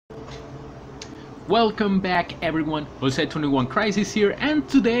Welcome back everyone, Jose21 Crisis here, and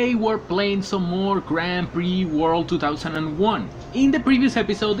today we're playing some more Grand Prix World 2001. In the previous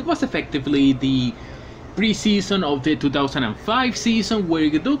episode it was effectively the pre-season of the 2005 season, where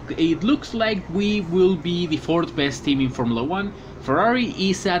it looks like we will be the fourth best team in Formula 1. Ferrari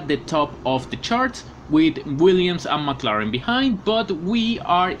is at the top of the charts with Williams and McLaren behind, but we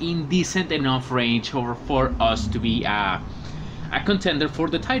are in decent enough range for us to be a contender for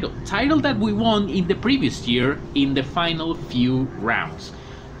the title that we won in the previous year in the final few rounds.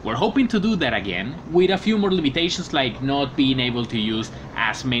 We're hoping to do that again with a few more limitations, like not being able to use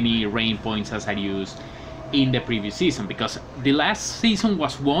as many rain points as I used in the previous season, because the last season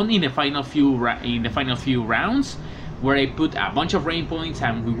was won in the final few rounds where I put a bunch of rain points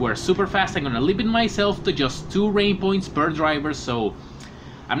and we were super fast. I'm gonna limit myself to just 2 rain points per driver, so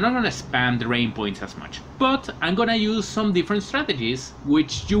I'm not gonna spam the rain points as much, but I'm gonna use some different strategies,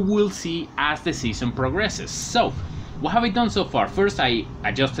 which you will see as the season progresses. So, what have I done so far? First, I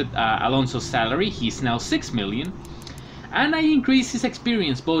adjusted Alonso's salary. He's now 6 million. And I increased his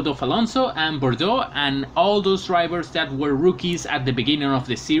experience, both of Alonso and Bordeaux, and all those drivers that were rookies at the beginning of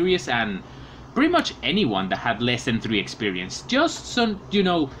the series, and pretty much anyone that had less than 3 experience, just so you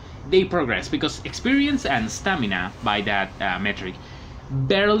know they progress, because experience and stamina, by that metric,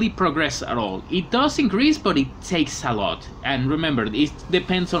 barely progress at all. It does increase, but it takes a lot, and remember, it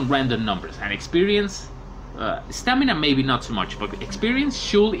depends on random numbers, and experience, stamina maybe not so much, but experience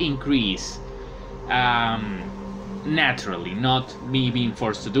should increase naturally, not me being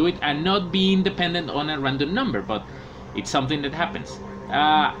forced to do it, and not being dependent on a random number, but it's something that happens.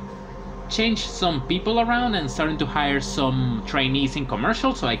 Change some people around and starting to hire some trainees in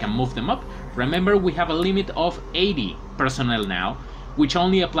commercial so I can move them up. Remember, we have a limit of 80 personnel now, which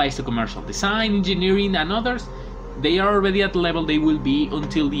only applies to commercial. Design, engineering and others, they are already at the level they will be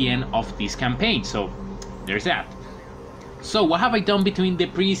until the end of this campaign, so there's that. So what have I done between the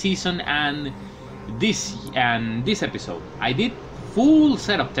pre-season and this episode? I did full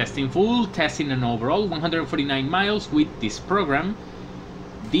setup testing, full testing and overall 149 miles with this program,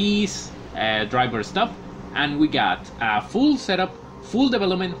 these driver stuff, and we got full setup, full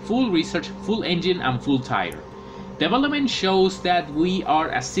development, full research, full engine and full tire. Development shows that we are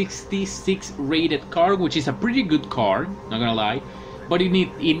a 66 rated car, which is a pretty good car, not gonna lie, but it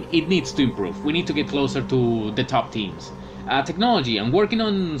needs to improve. We need to get closer to the top teams. Technology, I'm working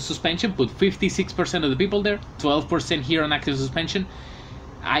on suspension, put 56% of the people there, 12% here on active suspension.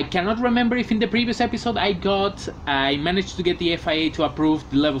 I cannot remember if in the previous episode I managed to get the FIA to approve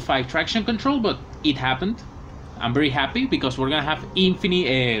the level 5 traction control, but it happened. I'm very happy because we're gonna have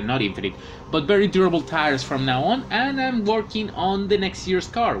not infinite, but very durable tires from now on, and I'm working on the next year's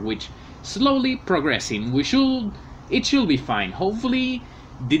car, which slowly progressing. It should be fine. Hopefully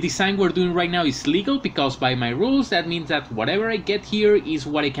the design we're doing right now is legal, because by my rules that means that whatever I get here is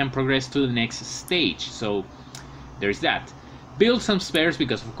what I can progress to the next stage. So there's that. Build some spares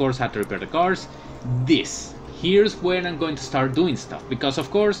because of course I have to repair the cars. Here's when I'm going to start doing stuff, because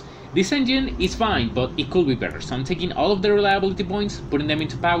of course this engine is fine, but it could be better. So I'm taking all of the reliability points, putting them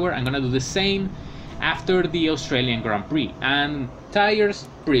into power. I'm gonna do the same after the Australian Grand Prix. And tires,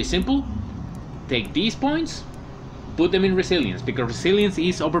 pretty simple. Take these points, put them in resilience, because resilience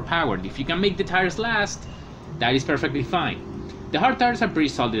is overpowered. If you can make the tires last, that is perfectly fine. The hard tires are pretty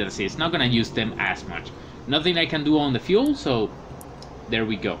solid as is, not gonna use them as much. Nothing I can do on the fuel, so there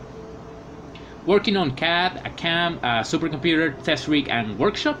we go. Working on CAD, a CAM, a supercomputer, test rig and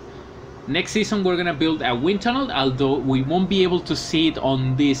workshop. Next season we're gonna build a wind tunnel, although we won't be able to see it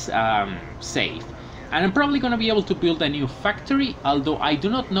on this save. And I'm probably gonna be able to build a new factory, although I do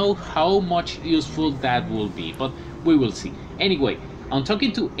not know how much useful that will be, but we will see. Anyway, I'm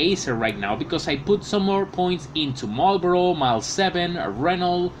talking to Acer right now because I put some more points into Marlboro, Mile 7,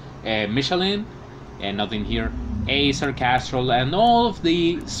 Renault, Michelin, and nothing here, Acer, Castrol, and all of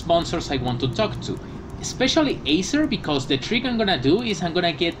the sponsors I want to talk to. Especially Acer, because the trick I'm gonna do is I'm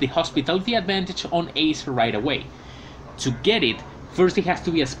gonna get the hospitality advantage on Acer right away. To get it, first it has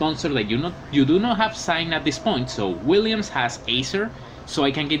to be a sponsor that you do not have signed at this point. So Williams has Acer, so I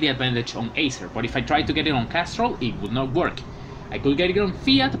can get the advantage on Acer. But if I try to get it on Castrol, it would not work. I could get it on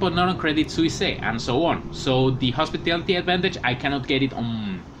Fiat, but not on Credit Suisse, and so on. So the hospitality advantage, I cannot get it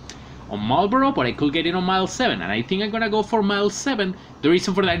on Marlboro, but I could get it on Mile 7, and I think I'm gonna go for Mile 7. The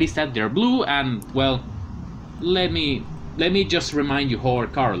reason for that is that they're blue, and well, let me just remind you how our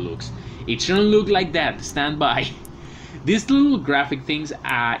car looks. It shouldn't look like that, stand by. These little graphic things,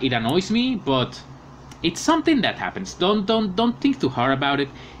 it annoys me, but it's something that happens. Don't think too hard about it.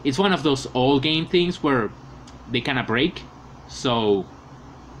 It's one of those old game things where they kinda break, so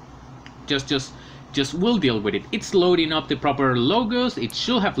just just we'll deal with it. It's loading up the proper logos. It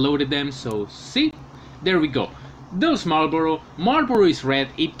should have loaded them, so see, there we go. Those Marlboro is red.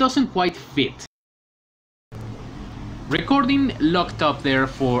 It doesn't quite fit. Recording locked up there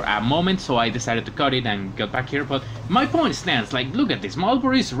for a moment, so I decided to cut it and get back here, but my point stands. Like, look at this,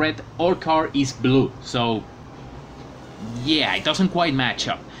 Marlboro is red, our car is blue, so yeah, it doesn't quite match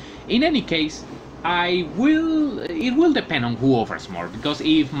up. In any case, it will depend on who offers more, because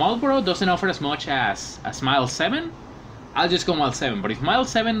if Marlboro doesn't offer as much as Mile 7, I'll just go Mile 7, but if Mile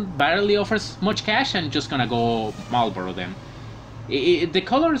 7 barely offers much cash, I'm just gonna go Marlboro then. The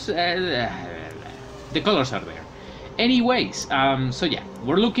colors are there. Anyways, so yeah,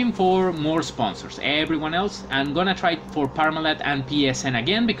 we're looking for more sponsors. Everyone else, I'm gonna try for Parmalat and PSN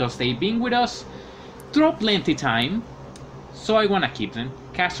again, because they've been with us through plenty time, so I wanna keep them.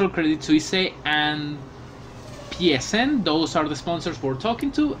 Castrol, Credit Suisse, and PSN, those are the sponsors we're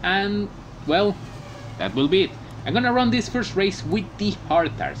talking to, and well, that will be it. I'm gonna run this first race with the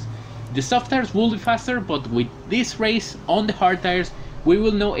hard tires. The soft tires will be faster, but with this race on the hard tires, we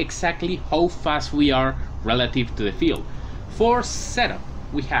will know exactly how fast we are relative to the field. For setup,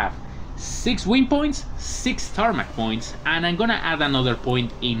 we have 6 win points, 6 tarmac points, and I'm gonna add another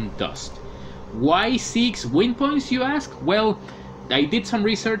point in dust. Why 6 win points, you ask? Well, I did some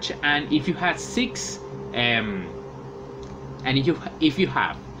research, and if you had 6, and if you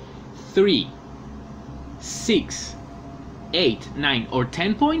have 3, 6, 8, 9, or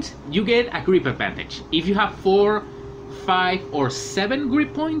 10 points, you get a grip advantage. If you have 4, 5, or 7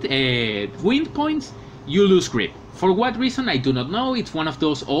 grip point wind points, you lose grip. For what reason, I do not know. It's one of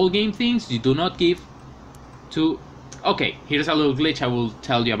those all game things you do not give to... Okay, here's a little glitch, I will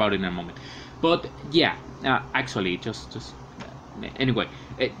tell you about it in a moment. But yeah, actually, anyway,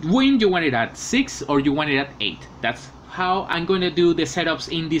 wind, you want it at 6 or you want it at 8. That's how I'm going to do the setups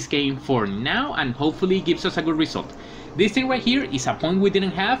in this game for now, and hopefully it gives us a good result. This thing right here is a point we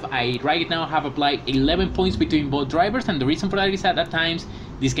didn't have. I right now have applied 11 points between both drivers, and the reason for that is that at times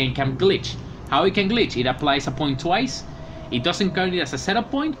this game can glitch. How it can glitch? It applies a point twice. It doesn't count it as a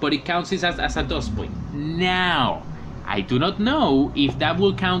setup point, but it counts it as a dust point. Now, I do not know if that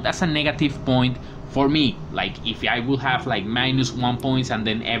will count as a negative point for me. Like, if I will have like -1 points and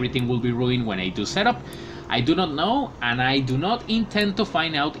then everything will be ruined when I do setup. I do not know, and I do not intend to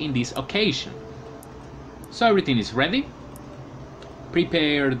find out in this occasion. So everything is ready.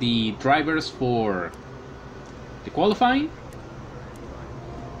 Prepare the drivers for the qualifying.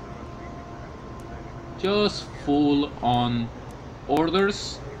 Just full on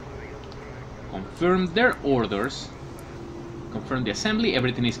orders. Confirm their orders. Confirm the assembly.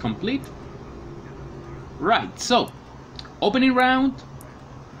 Everything is complete. Right, so opening round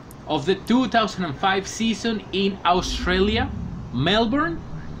of the 2005 season in Australia, Melbourne.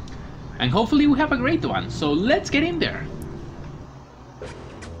 And hopefully we have a great one, so let's get in there.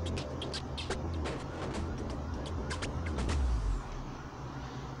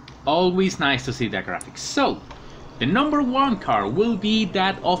 Always nice to see the graphics. So, the number 1 car will be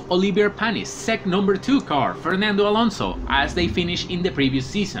that of Olivier Panis, number 2 car, Fernando Alonso, as they finished in the previous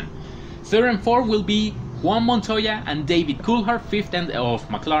season. 3rd and 4 will be Juan Montoya and David Coulthard, 5th and of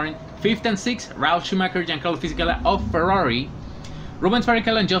McLaren. 5th and 6th, Ralf Schumacher, Giancarlo Fisichella of Ferrari. Rubens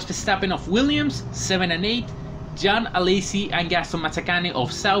Barrichello and Jos Verstappen of Williams, 7 and 8. John Alesi and Gaston Mazzacane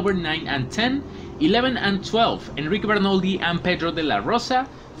of Sauber, 9 and 10. 11 and 12, Enrique Bernoldi and Pedro de la Rosa.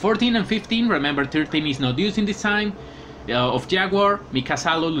 14 and 15, remember 13 is not used in this time, of Jaguar, Mika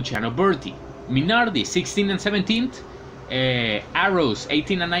Salo, Luciano Berti. Minardi, 16 and 17th. Arrows,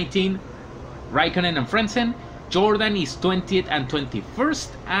 18 and 19. Raikkonen and Frentzen. Jordan is 20th and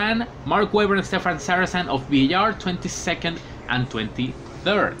 21st. And Mark Webber and Stefan Saracen of VAR, 22nd and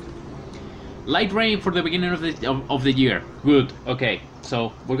 23rd. Light rain for the beginning of the year. Good. Okay,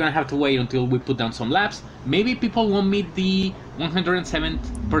 so we're gonna have to wait until we put down some laps. Maybe people won't meet the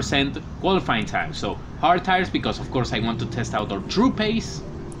 107% qualifying time. So hard tires, because of course I want to test out our true pace.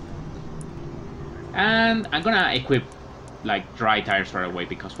 And I'm gonna equip like dry tires right away,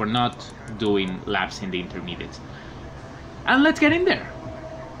 because we're not doing laps in the intermediates. And let's get in there.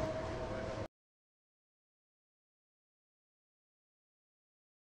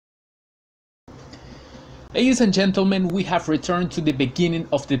 Ladies and gentlemen, we have returned to the beginning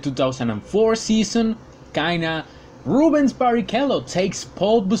of the 2004 season. Kinda. Rubens Barrichello takes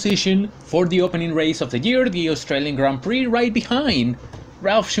pole position for the opening race of the year, the Australian Grand Prix, right behind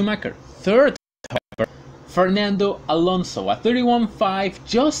Ralf Schumacher. 3rd, however, Fernando Alonso at 31.5,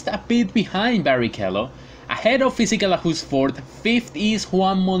 just a bit behind Barrichello. Ahead of Fisichella, who's 4th. 5th is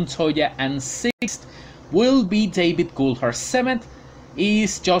Juan Montoya, and 6th will be David Coulthard. 7th,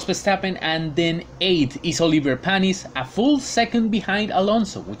 is Jos Verstappen, and then 8th is Oliver Panis, a full second behind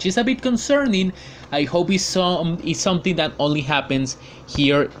Alonso, which is a bit concerning. I hope it's something that only happens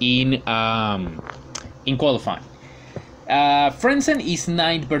here in qualifying. Frentzen is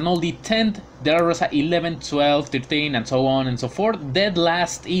 9th, Bernoldi 10th, De La Rosa 11th, 12th, 13th, and so on and so forth. Dead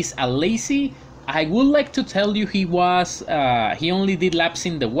last is Alesi. I would like to tell you he only did laps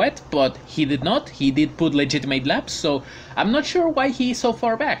in the wet, but he did not. He did put legitimate laps, so I'm not sure why he is so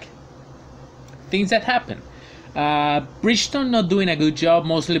far back. Things that happen. Bridgestone not doing a good job,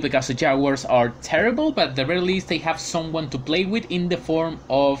 mostly because the Jaguars are terrible, but at the very least they have someone to play with in the form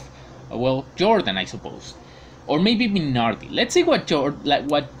of, well, Jordan, I suppose. Or maybe Minardi. Let's see what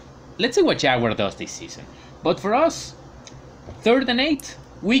Jaguar does this season. But for us, 3rd and 8th,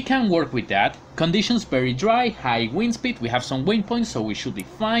 we can work with that. Conditions very dry, high wind speed, we have some wind points, so we should be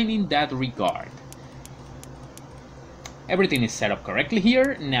fine in that regard. Everything is set up correctly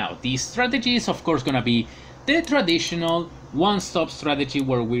here. Now, the strategy is of course gonna be the traditional one-stop strategy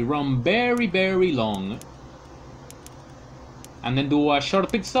where we run very, very long and then do a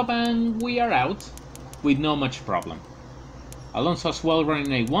short pit stop and we are out with no much problem. Alonso as well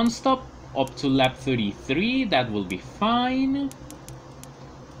running a one-stop up to lap 33, that will be fine.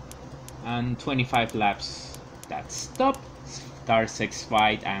 And 25 laps that stop. Star 6,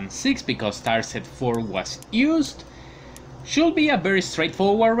 5 and 6 because star set 4 was used. Should be a very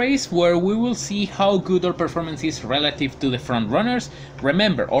straightforward race where we will see how good our performance is relative to the front runners.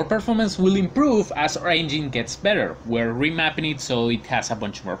 Remember, our performance will improve as our engine gets better. We're remapping it so it has a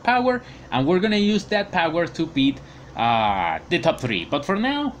bunch more power, and we're gonna use that power to beat the top 3. But for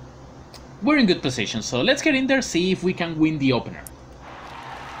now, we're in good position, so let's get in there, see if we can win the opener.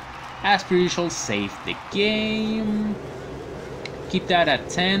 As per usual, save the game. Keep that at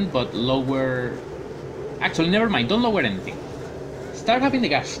 10, but lower... Actually, never mind, don't lower anything. Start having the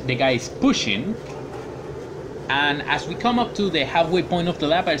guys pushing, and as we come up to the halfway point of the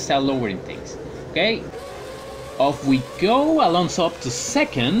lap, I start lowering things. Okay? Off we go, Alonso up to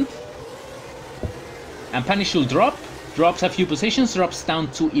 2nd. And Panis should drops a few positions, drops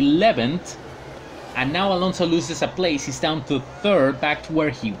down to 11th. And now Alonso loses a place, he's down to 3rd, back to where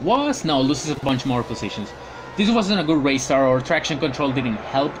he was. Now loses a bunch more positions. This wasn't a good race start, our traction control didn't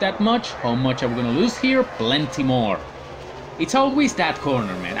help that much. How much are we gonna lose here? Plenty more. It's always that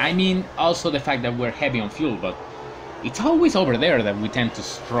corner, man. I mean, also the fact that we're heavy on fuel, but it's always over there that we tend to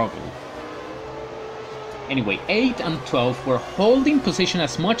struggle. Anyway, 8 and 12, we're holding position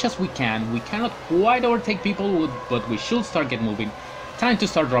as much as we can. We cannot quite overtake people, but we should start get moving. Time to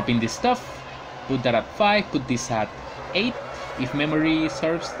start dropping this stuff. Put that at 5, put this at 8. If memory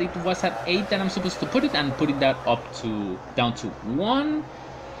serves, it was at 8 that I'm supposed to put it, and putting that down to 1.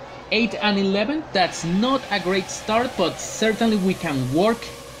 8 and 11, that's not a great start, but certainly we can work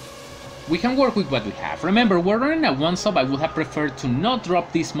with what we have. Remember, we're running a one-stop. I would have preferred to not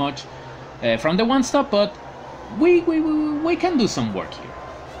drop this much from the one-stop, but we can do some work here.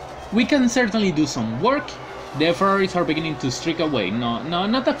 We can certainly do some work. The Ferraris are beginning to streak away. No,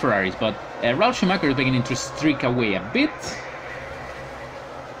 not the Ferraris, but Ralf Schumacher is beginning to streak away a bit.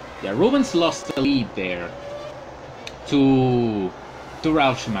 Yeah, Rubens lost the lead there to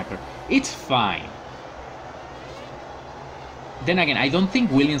Ralf Schumacher. It's fine. Then again, I don't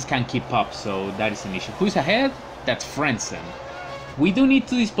think Williams can keep up, so that is an issue. Who's ahead? That's Frentzen. We do need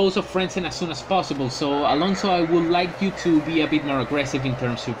to dispose of Frentzen as soon as possible, so Alonso, I would like you to be a bit more aggressive in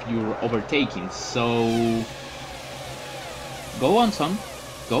terms of your overtaking. So go on, son.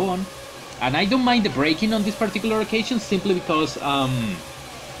 Go on. And I don't mind the braking on this particular occasion, simply because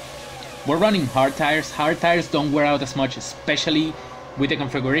we're running hard tires. Hard tires don't wear out as much, especially with the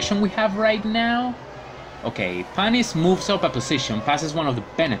configuration we have right now. Okay, Panis moves up a position, passes one of the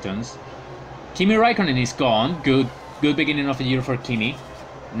Benettons. Kimi Raikkonen is gone. Good beginning of the year for Kimi.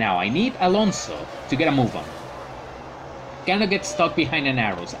 Now I need Alonso to get a move on. Cannot get stuck behind an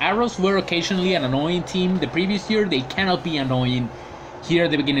Arrows. Arrows were occasionally an annoying team the previous year. They cannot be annoying here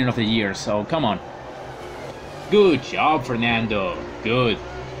at the beginning of the year, so come on. Good job, Fernando. Good.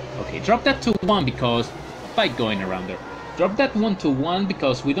 Okay, drop that to 1 because... fight going around there. Drop that 1 to 1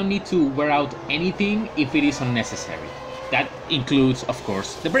 because we don't need to wear out anything if it is unnecessary. That includes, of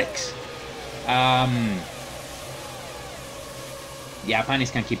course, the brakes. Yeah, Panis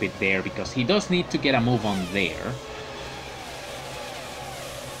can keep it there because he does need to get a move on there.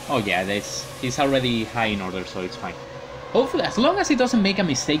 Oh yeah, he's already high in order, so it's fine. Hopefully, as long as he doesn't make a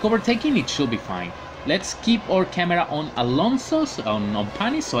mistake overtaking, it should be fine. Let's keep our camera on Alonso's, on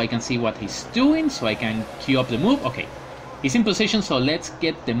Panis, so I can see what he's doing, so I can queue up the move. Okay, he's in position, so let's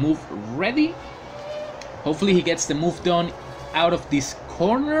get the move ready. Hopefully he gets the move done out of this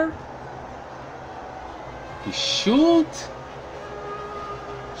corner. He should.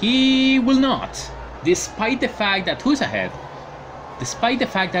 He will not. Despite the fact that who's ahead? Despite the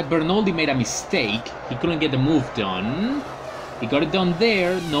fact that Bernoldi made a mistake, he couldn't get the move done. He got it done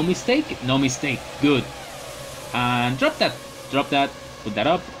there. No mistake. No mistake. Good. And drop that. Drop that. Put that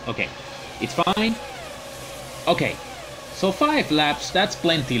up. Okay. It's fine. Okay. So 5 laps. That's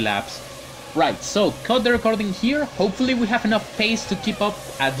plenty laps. Right. So cut the recording here. Hopefully we have enough pace to keep up.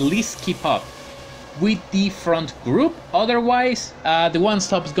 At least keep up with the front group. Otherwise, the one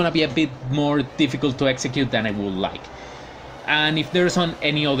stop is gonna be a bit more difficult to execute than I would like. And if there's on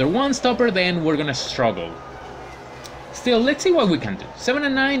any other one stopper, then we're gonna struggle. Still, let's see what we can do. 7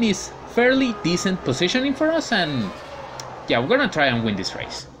 and 9 is fairly decent positioning for us, and yeah, we're gonna try and win this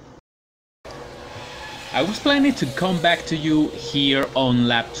race. I was planning to come back to you here on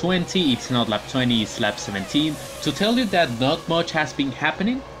lap 20. It's not lap 20, it's lap 17, to tell you that not much has been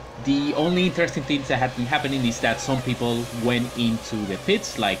happening. The only interesting things that have been happening is that some people went into the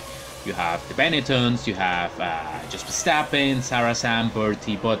pits, like you have the Benettons, you have just Verstappen, Saracen,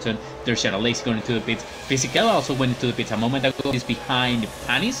 Bertie, Button, there's Shadow Lace going into the pits. Fisichella also went into the pits a moment ago. He's behind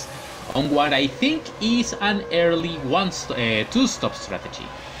Panis on what I think is an early two-stop strategy.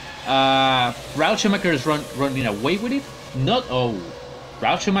 Ralf Schumacher is running away with it.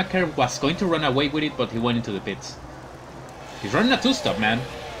 Ralf Schumacher was going to run away with it, but he went into the pits. He's running a two-stop, man.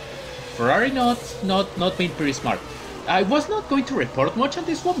 Ferrari not being pretty smart. I was not going to report much on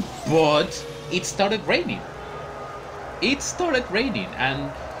this one, but it started raining. It started raining,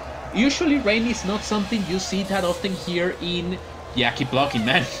 and usually rain is not something you see that often here in... Yeah, keep blocking,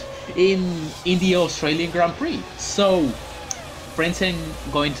 man. In the Australian Grand Prix. So, Frentzen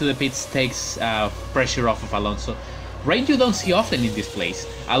going to the pits takes pressure off of Alonso. Rain you don't see often in this place.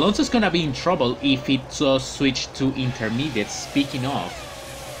 Alonso's gonna be in trouble if it does switch to intermediates. Speaking of,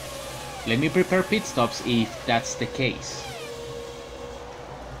 let me prepare pit stops if that's the case.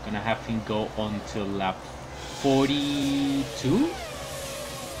 Gonna have him go until lap 42.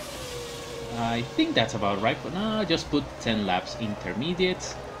 I think that's about right, but no, just put 10 laps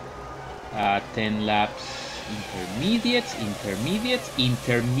intermediates. 10 laps intermediates.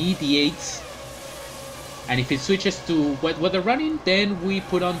 And if it switches to wet weather running, then we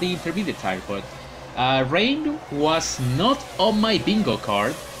put on the intermediate tire. But rain was not on my bingo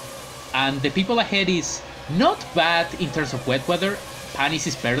card. And the people ahead is not bad in terms of wet weather. Panis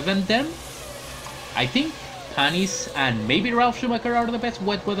is better than them. I think Panis and maybe Ralf Schumacher are the best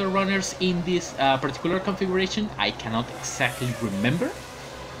wet weather runners in this particular configuration. I cannot exactly remember.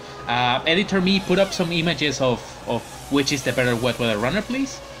 Editor me, put up some images of which is the better wet weather runner,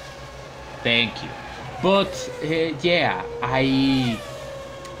 please. Thank you. But yeah, I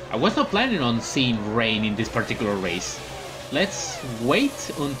was not planning on seeing rain in this particular race. Let's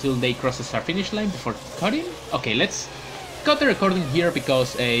wait until they cross the start-finish line before cutting. Okay, let's cut the recording here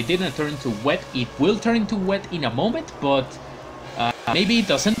because it didn't turn into wet. It will turn into wet in a moment, but maybe it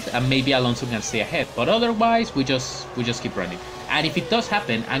doesn't, and maybe Alonso can stay ahead. But otherwise, we just keep running. And if it does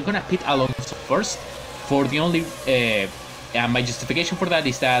happen, I'm gonna pit Alonso first. For the only my justification for that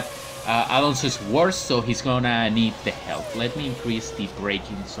is that Alonso is worse, so he's gonna need the help. Let me increase the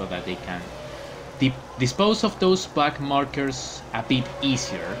braking so that they can dispose of those back markers a bit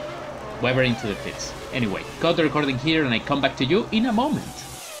easier. Weber into the pits. Anyway, cut the recording here and I come back to you in a moment.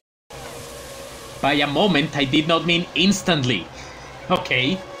 By a moment, I did not mean instantly.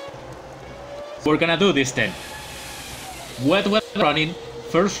 Okay. We're gonna do this then. Wet weather running,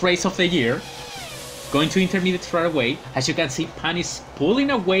 first race of the year. Going to intermediates right away. As you can see, Panis pulling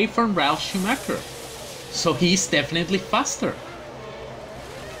away from Ralf Schumacher. So he's definitely faster.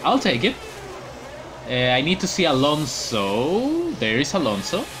 I'll take it. I need to see Alonso. There is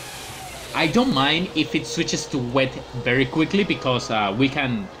Alonso. I don't mind if it switches to wet very quickly because we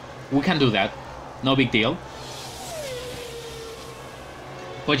can do that. No big deal.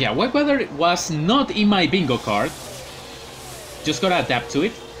 But yeah, wet weather was not in my bingo card. Just gotta adapt to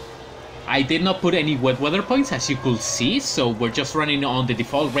it. I did not put any wet weather points, as you could see, so we're just running on the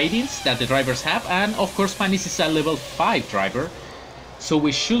default ratings that the drivers have, and of course Panis is a level 5 driver, so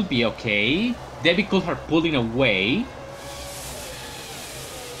we should be okay. Debbie Coulthard pulling away.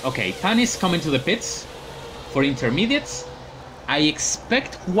 Okay, Panis coming to the pits for intermediates. I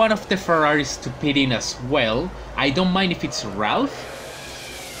expect one of the Ferraris to pit in as well. I don't mind if it's Ralph.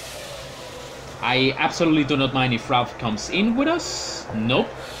 I absolutely do not mind if Ralph comes in with us. Nope.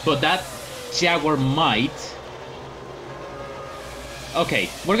 But that Jaguar might. Okay,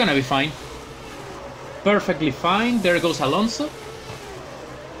 we're gonna be fine. Perfectly fine. There goes Alonso.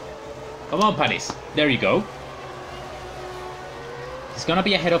 Come on, Panis. There you go. It's gonna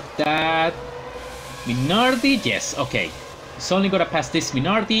be ahead of that Minardi. Yes, okay. It's only gonna pass this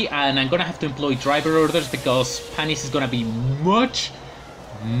Minardi, and I'm gonna have to employ driver orders because Panis is gonna be much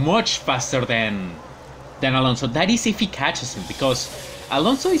faster than Alonso. That is if he catches him, because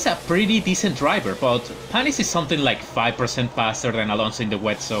Alonso is a pretty decent driver, but Panis is something like 5% faster than Alonso in the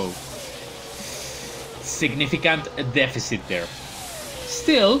wet, so significant deficit there.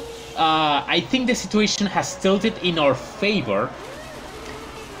 Still, I think the situation has tilted in our favor,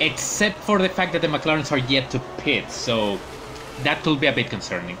 except for the fact that the McLarens are yet to pit, so that could be a bit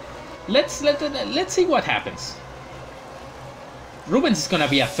concerning. Let's see what happens. Rubens is gonna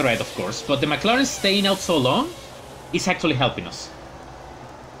be a threat, of course, but the McLaren staying out so long is actually helping us.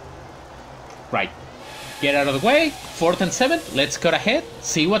 Right, get out of the way. 4th and 7th, let's cut ahead,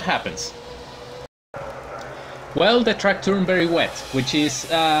 see what happens. Well, the track turned very wet, which is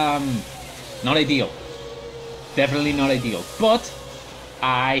not ideal. Definitely not ideal, but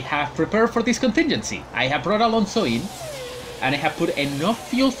I have prepared for this contingency. I have brought Alonso in, and I have put enough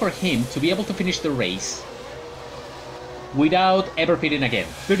fuel for him to be able to finish the race without ever pitting again.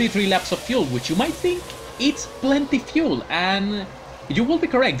 33 laps of fuel, which you might think it's plenty fuel, and you will be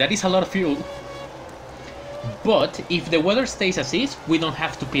correct, that is a lot of fuel. But if the weather stays as is, we don't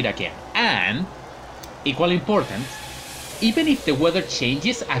have to pit again. And, equally important, even if the weather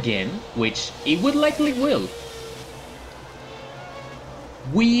changes again, which it would likely will,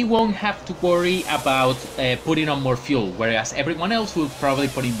 we won't have to worry about putting on more fuel, whereas everyone else will probably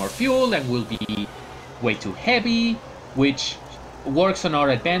put in more fuel and will be way too heavy, which works on our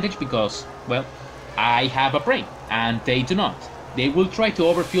advantage because, well, I have a brain and they do not. They will try to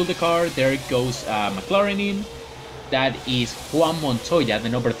overfuel the car. There goes McLaren in. That is Juan Montoya, the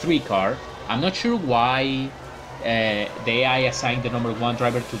number 3 car. I'm not sure why the AI assigned the number 1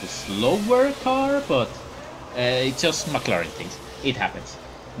 driver to the slower car, but it's just McLaren things. It happens.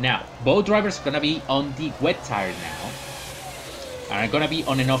 Now, both drivers are going to be on the wet tire now, and are going to be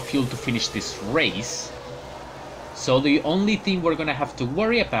on enough fuel to finish this race. So the only thing we're going to have to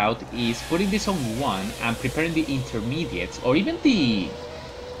worry about is putting this on 1 and preparing the intermediates, or even the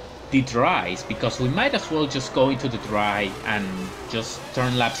dries, because we might as well just go into the dry and just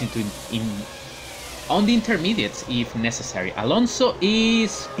turn laps on the intermediates if necessary. Alonso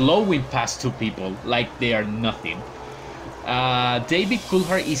is blowing past 2 people like they are nothing. David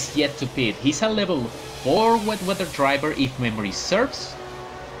Coulthard is yet to pit. He's a level 4 wet weather driver if memory serves.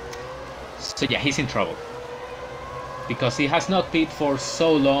 So yeah, he's in trouble, because he has not pit for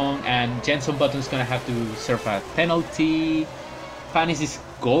so long, and Jenson Button's gonna have to serve a penalty. Panis is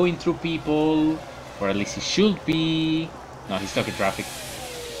going through people, or at least he should be. No, he's stuck in traffic.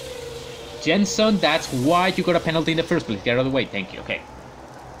 Jenson, that's why you got a penalty in the first place. Get out of the way, thank you. Okay.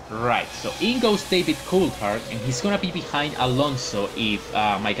 Right, so in goes David Coulthard, and he's gonna be behind Alonso if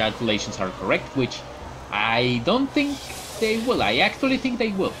my calculations are correct, which I don't think they will. I actually think they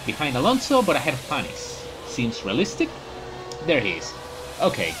will. Behind Alonso, but ahead of Panis. Seems realistic. There he is.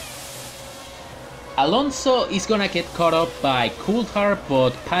 Okay. Alonso is gonna get caught up by Coulthard,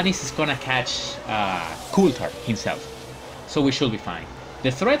 but Panis is gonna catch Coulthard himself. So we should be fine.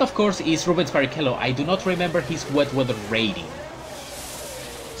 The threat, of course, is Rubens Barrichello. I do not remember his wet weather rating.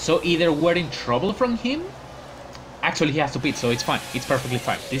 So either we're in trouble from him. Actually, he has to pit, so it's fine. It's perfectly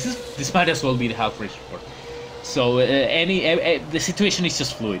fine. This might as well be the half race report. So the situation is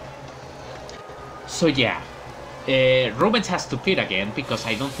just fluid. So yeah, Rubens has to pit again because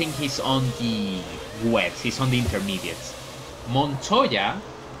I don't think he's on the wets. He's on the intermediates. Montoya,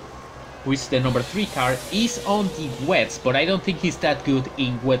 who is the number 3 car, is on the wets, but I don't think he's that good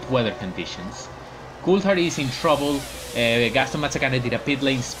in wet weather conditions. Coulthard is in trouble. Gaston Mazzacane did a pit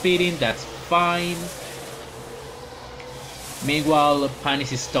lane speeding, that's fine. Meanwhile,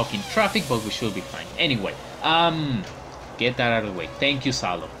 Panis is stuck in traffic, but we should be fine. Anyway, get that out of the way. Thank you,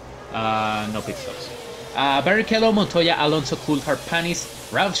 Salo. No pit stops. Barrichello, Montoya, Alonso, Coulthard, Panis,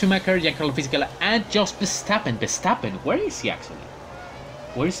 Ralf Schumacher, Giancarlo Fisichella, and Jos Verstappen. Verstappen, where is he actually?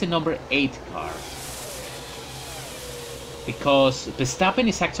 Where is the number 8 car? Because Verstappen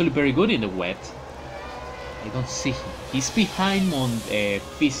is actually very good in the wet. I don't see him. He's behind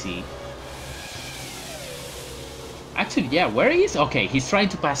Fisi. Actually, yeah, where he is? Okay, he's trying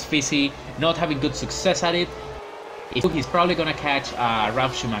to pass Fisi, not having good success at it. He's probably gonna catch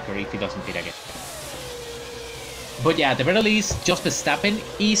Ralf Schumacher if he doesn't pit again. But yeah, at the very least, Jos Verstappen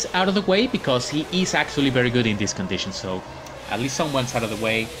is out of the way because he is actually very good in these conditions, so at least someone's out of the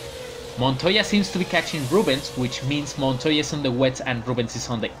way. Montoya seems to be catching Rubens, which means Montoya is on the wets and Rubens is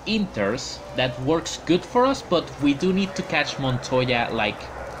on the inters. That works good for us, but we do need to catch Montoya, like,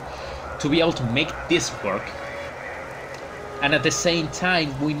 to be able to make this work. And at the same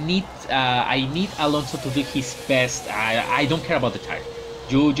time, I need Alonso to do his best. I don't care about the tire.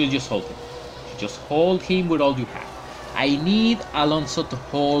 You just hold him. Just hold him with all you have. I need Alonso to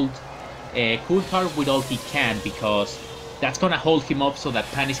hold Coulthard with all he can, because that's gonna hold him up so that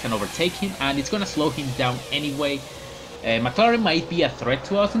Panis can overtake him, and it's gonna slow him down anyway. McLaren might be a threat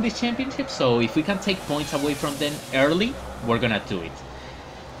to us in this championship, so if we can take points away from them early, we're gonna do it.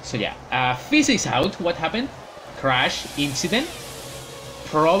 So yeah, physics out. What happened? Crash incident.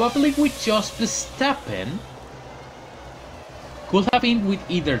 Probably with just Verstappen. Could have been with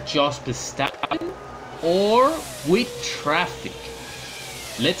either just Verstappen or with traffic.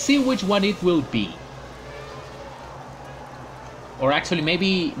 Let's see which one it will be. Or actually,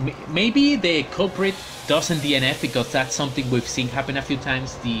 maybe the culprit doesn't DNF, because that's something we've seen happen a few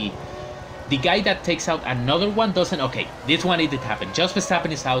times. The guy that takes out another one doesn't. Okay, this one it did happen. Just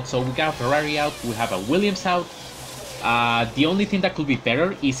Verstappen is out, so we got a Ferrari out, we have a Williams out. The only thing that could be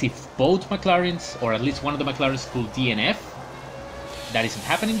better is if both McLarens, or at least one of the McLarens, could DNF. That isn't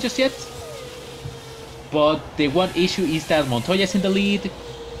happening just yet. But the one issue is that Montoya is in the lead.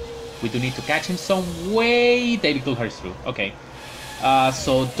 We do need to catch him some way. David Coulthard is through. Okay.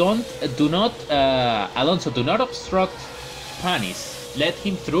 So Alonso, do not obstruct Panis. Let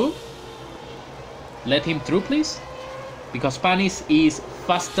him through. Let him through, please. Because Panis is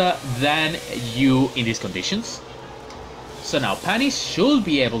faster than you in these conditions. So now Panis should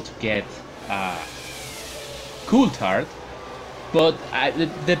be able to get Coulthard. But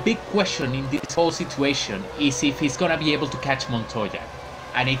the big question in this whole situation is if he's gonna be able to catch Montoya.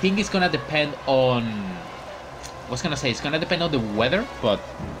 And I think it's gonna depend on... I was gonna say it's gonna depend on the weather, but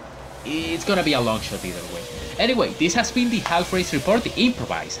it's gonna be a long shot either way. Anyway, this has been the half race report, the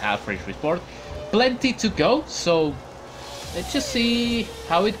improvised half race report. Plenty to go, so let's just see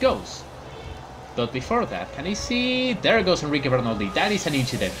how it goes. But before that, can I see? There goes Enrique Bernoldi. That is an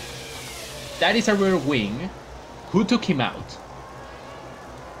incident. That is a rear wing. Who took him out?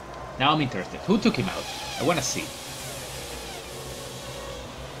 Now I'm interested. Who took him out? I wanna see.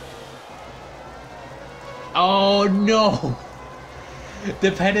 Oh no!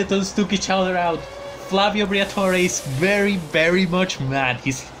 The Peloton's took each other out. Flavio Briatore is very, very much mad.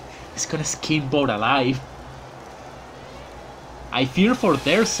 He's gonna skin both alive. I fear for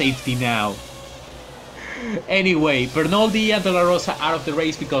their safety now. Anyway, Bernoldi and De La Rosa out of the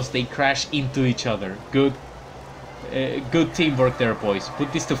race because they crashed into each other. Good teamwork there, boys.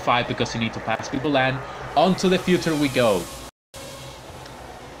 Put this to 5 because you need to pass people, and on to the future we go.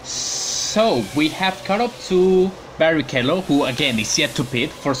 So, we have caught up to Barrichello, who again is yet to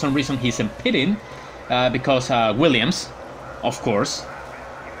pit. For some reason he isn't pitting, because Williams, of course.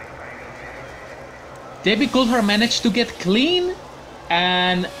 David Coulthard managed to get clean,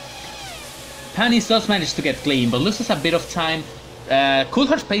 and Panis does manage to get clean, but loses a bit of time.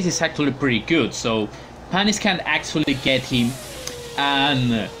 Coulthard's pace is actually pretty good, so Panis can actually get him,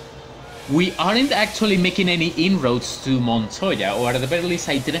 and we aren't actually making any inroads to Montoya, or at the very least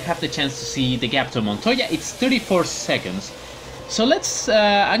I didn't have the chance to see the gap to Montoya. It's 34 seconds. So let's,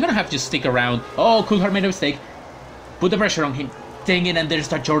 I'm gonna have to stick around. Oh, Coulthard made a mistake. Put the pressure on him. Dang it, and there's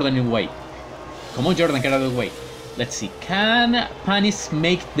that Jordan in the way. Come on, Jordan, get out of the way. Let's see, can Panis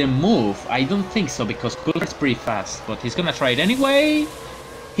make the move? I don't think so, because Coulthard's pretty fast, but he's gonna try it anyway.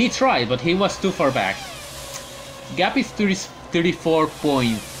 He tried, but he was too far back. Gap is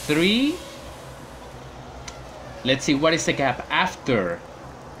 34.3. Let's see, what is the gap after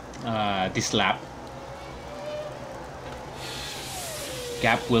this lap?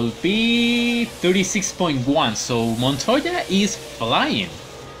 Gap will be 36.1, so Montoya is flying.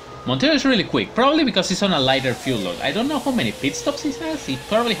 Montoya is really quick, probably because he's on a lighter fuel load. I don't know how many pit stops he has. He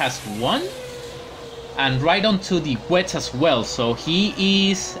probably has 1. And right onto the wets as well, so he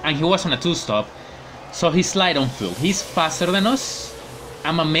is... And he was on a 2-stop, so he's light on fuel. He's faster than us.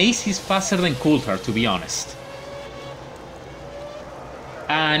 I'm amazed he's faster than Coulthard, to be honest.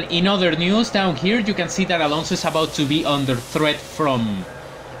 And in other news, down here you can see that Alonso is about to be under threat from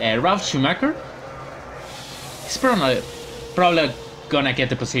Ralf Schumacher. He's probably gonna get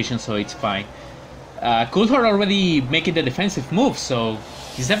the position, so it's fine. Coulthard already making the defensive move, so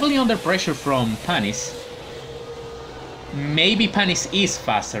he's definitely under pressure from Panis. Maybe Panis is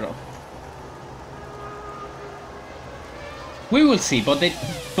faster. We will see, but the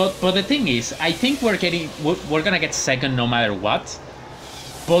thing is, I think we're gonna get second no matter what.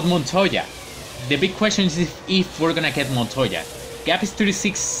 But Montoya, the big question is if we're gonna get Montoya. Gap is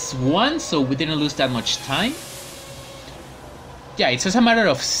 36.1, so we didn't lose that much time. Yeah, it's just a matter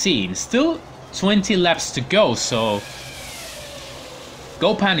of seeing. Still 20 laps to go, so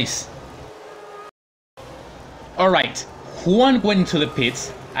go Panis. Alright, Juan went into the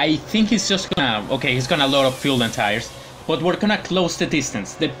pits. I think he's just gonna... Okay, he's gonna load up fuel and tires. But we're gonna close the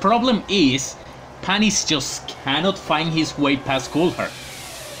distance. The problem is, Panis just cannot find his way past Coulthard.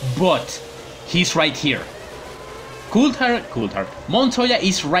 But he's right here. Coulthard. Montoya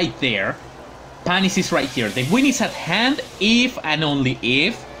is right there. Panis is right here. The win is at hand if and only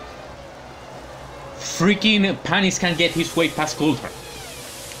if freaking Panis can get his way past Coulthard.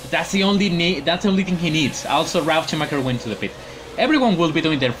 That's the only thing he needs. Also, Ralph Schumacher went to the pit. Everyone will be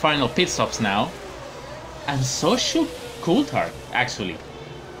doing their final pit stops now. And so should Coulthard, actually.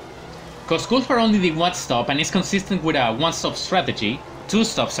 Because Coulthard only did one stop and is consistent with a one-stop strategy.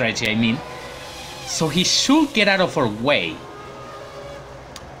 Two-stop strategy, I mean. So he should get out of our way.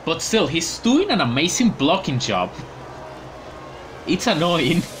 But still, he's doing an amazing blocking job. It's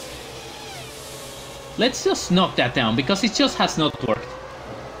annoying. Let's just knock that down, because it just has not worked.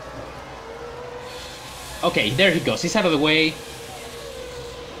 Okay, there he goes. He's out of the way.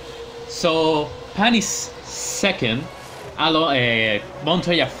 So, Panis second,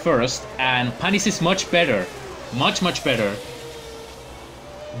 Montoya first, and Panis is much better. Much better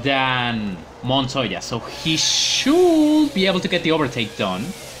than Montoya. So he should be able to get the overtake done.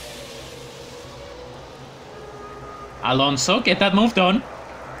 Alonso, get that move done.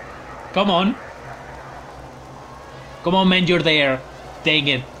 Come on. Come on, man, you're there. Dang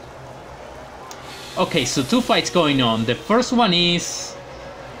it. Okay, so two fights going on. The first one is,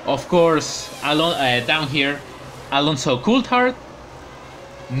 of course, down here, Alonso Coulthard.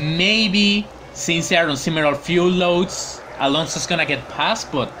 Maybe, since they are on similar fuel loads, Alonso's gonna get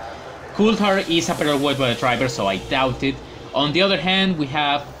past, but Coulthard is a better wet driver, so I doubt it. On the other hand, we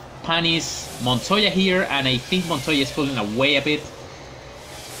have Panis, Montoya here, and I think Montoya is pulling away a bit.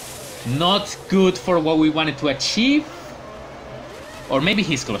 Not good for what we wanted to achieve. Or maybe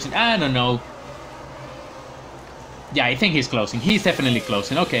he's closing. I don't know. Yeah, I think he's closing. He's definitely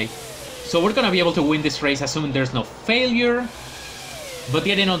closing. Okay. So we're gonna be able to win this race, assuming there's no failure. But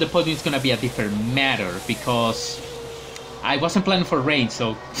getting on the podium is gonna be a different matter, because I wasn't planning for rain,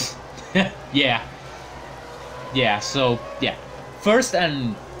 so... yeah. Yeah, so, yeah. First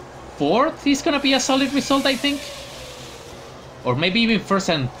and fourth is gonna be a solid result, I think. Or maybe even first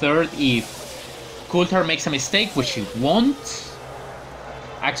and third if Coulthard makes a mistake, which he won't.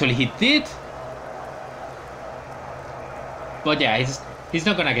 Actually, he did. But yeah, he's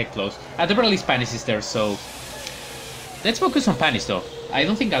not gonna get close. At the very least, Panis is there, so... Let's focus on Panis, though. I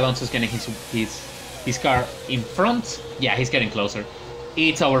don't think Alonso's getting his car in front. Yeah, he's getting closer.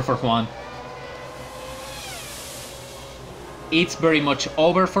 It's over for Juan. It's very much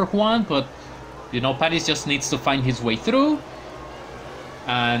over for Juan, but, you know, Panis just needs to find his way through.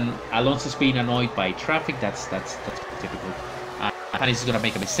 And Alonso's being annoyed by traffic. That's typical. Panis is gonna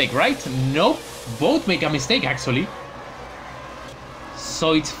make a mistake, right? Nope. Both make a mistake, actually.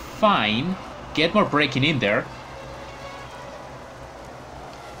 So it's fine. Get more braking in there.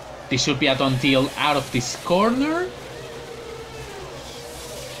 This should be a done deal out of this corner.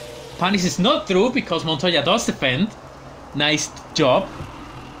 Panis is not through because Montoya does defend. Nice job.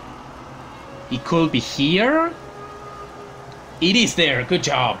 It could be here. It is there. Good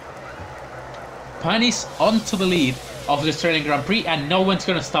job. Panis onto the lead of the Australian Grand Prix, and no one's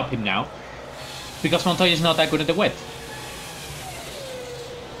gonna stop him now because Montoya is not that good at the wet.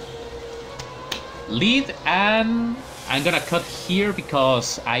 Lead, and I'm gonna cut here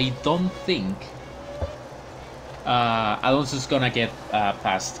because I don't think Alonso's gonna get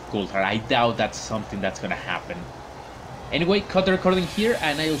past Coulthard. I doubt that's something that's gonna happen. Anyway, cut the recording here,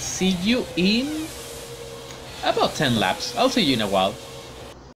 and I'll see you in about 10 laps. I'll see you in a while.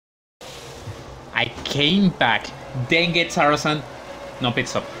 I came back. Dang it, Saracen. No, pit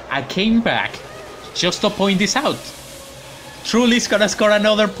stop. I came back just to point this out. Truly's gonna score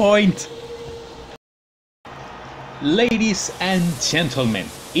another point. Ladies and gentlemen,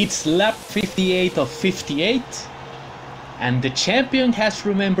 it's lap 58 of 58. And the champion has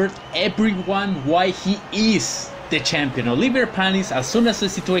remembered everyone why he is the champion. Olivier Panis, as soon as the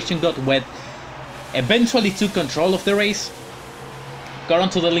situation got wet, eventually took control of the race, got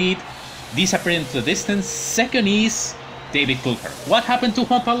onto the lead, disappeared into the distance. Second is David Coulthard. What happened to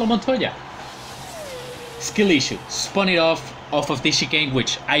Juan Pablo Montoya? Skill issue. Spun it off of the chicane,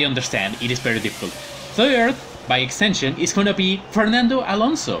 which I understand, it is very difficult. Third, by extension, is going to be Fernando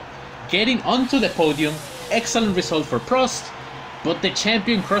Alonso, getting onto the podium. Excellent result for Prost, but the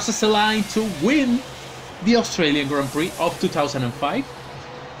champion crosses the line to win the Australian Grand Prix of 2005.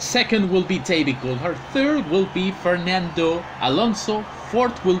 Second will be David Coulthard. Third will be Fernando Alonso.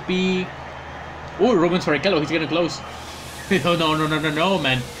 Fourth will be... Oh, Rubens Barrichello, he's getting close. No,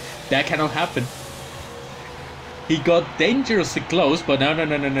 man. That cannot happen. He got dangerously close, but no.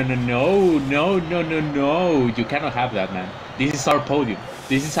 You cannot have that, man. This is our podium.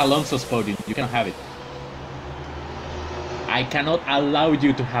 This is Alonso's podium. You cannot have it. I cannot allow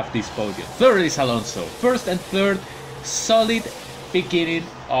you to have this podium. Third is Alonso. First and third, solid beginning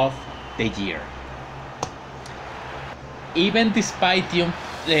of the year. Even despite the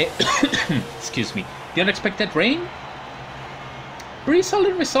excuse me, the unexpected rain, pretty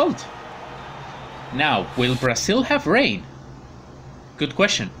solid result. Now, will Brazil have rain? Good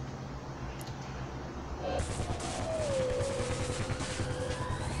question.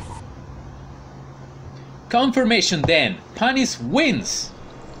 Confirmation then, Panis wins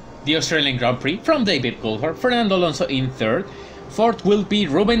the Australian Grand Prix from David Coulthard, Fernando Alonso in third, fourth will be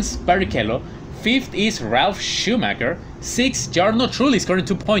Rubens Barrichello, fifth is Ralf Schumacher, sixth Jarno Trulli scoring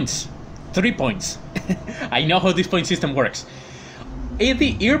 2 points, 3 points. I know how this point system works.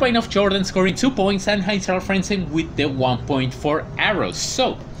 Eddie Irvine of Jordan scoring 2 points and Heinz-Harald Frentzen with the 1.4 arrows.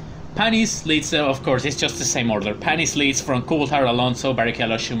 So, Panis leads, of course, it's just the same order. Panis leads from Coulthard, Alonso,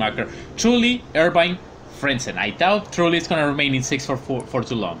 Barrichello, Schumacher, Trulli, Irvine, Frentzen. I doubt Trulli is going to remain in 6th for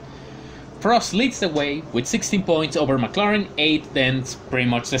too long. Prost leads the way with 16 points over McLaren, 8, then pretty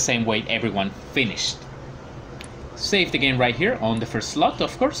much the same way everyone finished. Saved again right here on the first slot,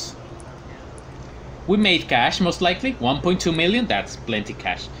 of course. We made cash, most likely, 1.2 million, that's plenty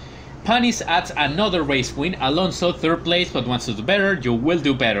cash. Panis adds another race win, Alonso third place but wants to do better, you will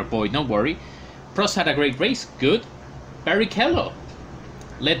do better boy, don't worry. Prost had a great race, good. Barrichello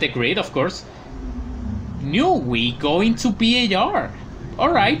led the grid, of course. New we going to BAR,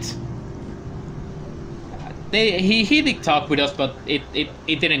 alright. He did talk with us, but it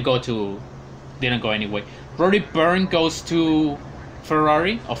didn't go anyway. Rory Byrne goes to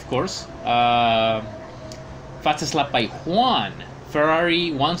Ferrari, of course. Fastest lap by Juan.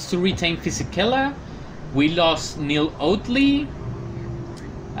 Ferrari wants to retain Fisichella. We lost Neil Oatley.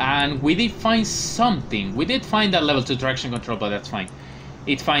 And we did find something. We did find that level 2 traction control, but that's fine.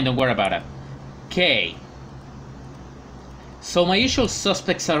 It's fine, don't worry about it. Okay. So my usual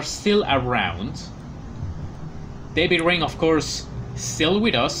suspects are still around. David Ring, of course, still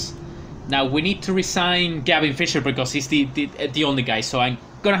with us. Now we need to resign Gavin Fisher because he's the only guy. So I'm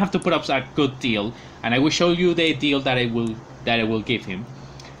gonna have to put up a good deal, and I will show you the deal that I will give him.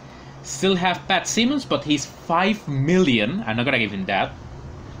 Still have Pat Simmons, but he's 5 million. I'm not gonna give him that.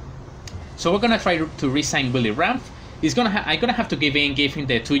 So we're gonna try to resign Willie Ramph. I'm gonna have to give him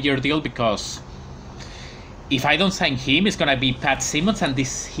the 2-year deal because if I don't sign him, it's gonna be Pat Simmons, and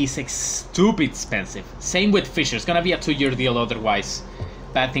he's stupid expensive. Same with Fisher. It's gonna be a 2-year deal, otherwise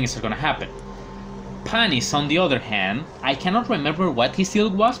bad things are gonna happen. Panis, on the other hand, I cannot remember what his deal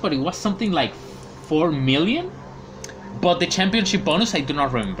was, but it was something like 4 million. But the championship bonus, I do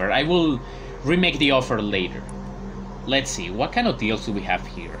not remember. I will remake the offer later. Let's see, what kind of deals do we have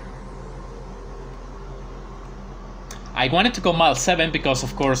here? I wanted to go mile 7 because,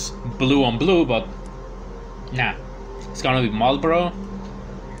 of course, blue on blue, but nah. It's gonna be Marlboro.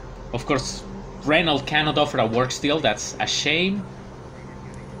 Of course, Renault cannot offer a works deal, that's a shame.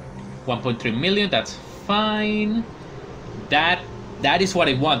 1.3 million, that's fine. That is what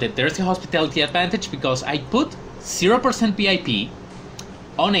I wanted. There's the hospitality advantage because I put 0% VIP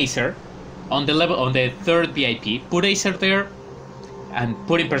on Acer on the third VIP. Put Acer there and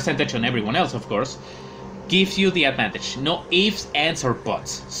put in percentage on everyone else, of course. Gives you the advantage. No ifs, ands, or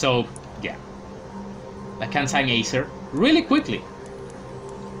buts. So yeah, I can sign Acer really quickly.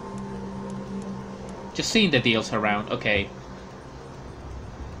 Just seeing the deals around. Okay.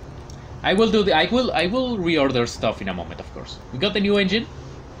 I will reorder stuff in a moment, of course. We got the new engine,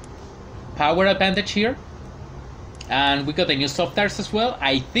 power advantage here, and we got the new soft tires as well.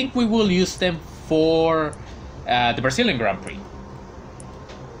 I think we will use them for the Brazilian Grand Prix.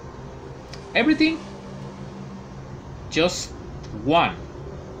 Everything, just one.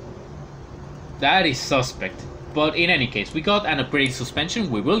 That is suspect. But in any case, we got an upgraded suspension.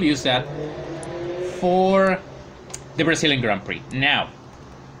 We will use that for the Brazilian Grand Prix. Now,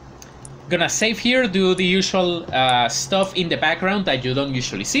 gonna save here, do the usual stuff in the background that you don't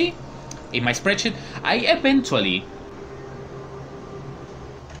usually see in my spreadsheet. I eventually,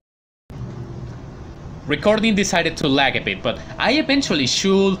 recording decided to lag a bit, but I eventually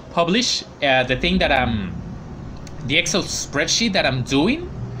should publish the thing that the Excel spreadsheet that I'm doing,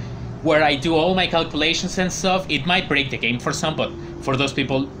 where I do all my calculations and stuff. It might break the game for some, but for those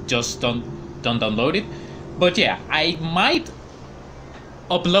people, just don't download it. But yeah, I might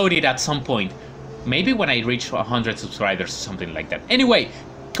upload it at some point, maybe when I reach 100 subscribers or something like that. Anyway,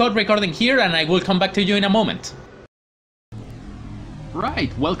 cut recording here and I will come back to you in a moment.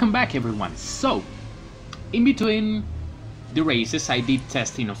 Right, welcome back everyone. So, In between the races I did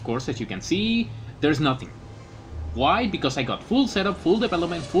testing, of course, as you can see, there's nothing. Why? Because I got full setup, full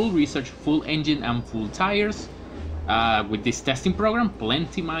development, full research, full engine and full tires. With this testing program,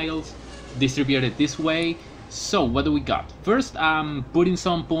 plenty miles distributed this way. So what do we got? First, I'm putting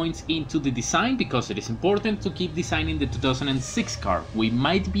some points into the design because it is important to keep designing the 2006 car. We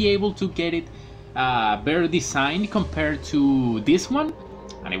might be able to get it better designed compared to this one,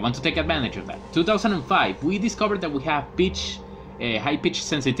 and I want to take advantage of that. 2005, we discovered that we have high pitch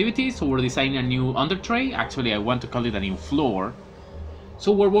sensitivity, so we're designing a new under tray. Actually, I want to call it a new floor.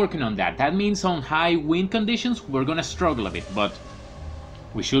 So we're working on that. That means on high wind conditions, we're gonna struggle a bit, but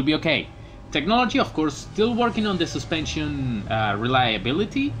we should be okay. Technology, of course, still working on the suspension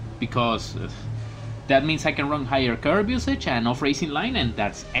reliability, because that means I can run higher curb usage and off racing line, and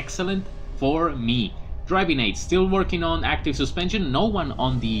that's excellent for me. Driving aids, still working on active suspension. No one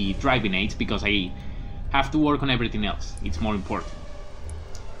on the driving aids because I have to work on everything else. It's more important.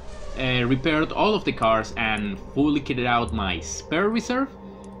 Repaired all of the cars and fully kitted out my spare reserve.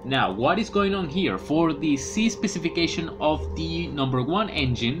 Now, what is going on here? For the C specification of the #1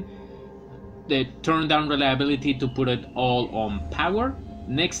 engine, the turn down reliability to put it all on power.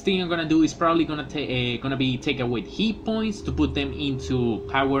 Next thing I'm gonna do is probably gonna be take away heat points to put them into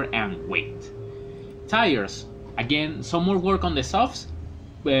power and weight. Tires, again, some more work on the softs.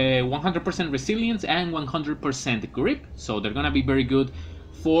 100% resilience and 100% grip, so they're gonna be very good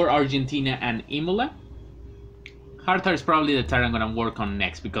for Argentina and Imola. Hard tires probably the tire I'm gonna work on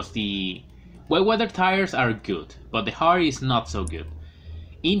next, because the wet weather tires are good, but the hard is not so good.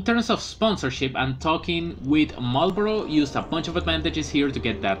 In terms of sponsorship, I'm talking with Marlboro, used a bunch of advantages here to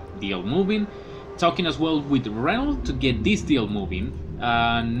get that deal moving. Talking as well with Renault to get this deal moving.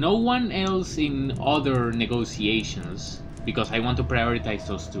 No one else in other negotiations, because I want to prioritize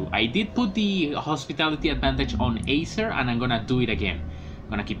those two. I did put the hospitality advantage on Acer, and I'm gonna do it again. I'm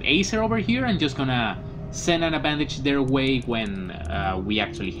gonna keep Acer over here and just gonna send an advantage their way when we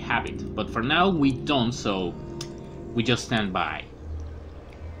actually have it. But for now we don't, so we just stand by.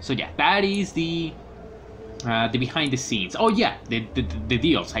 So yeah, that is the behind the scenes. Oh yeah, the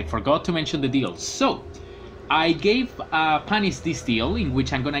deals. I forgot to mention the deals. So I gave Panis this deal, in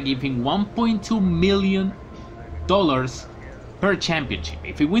which I'm gonna give him $1.2 million per championship.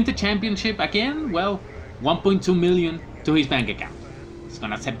 If he wins the championship again, well, 1.2 million to his bank account. He's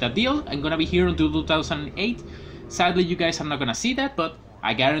gonna accept that deal. I'm gonna be here until 2008. Sadly, you guys are not gonna see that, but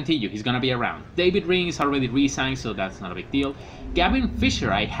I guarantee you he's gonna be around. David Ring is already re-signed, so that's not a big deal. Gavin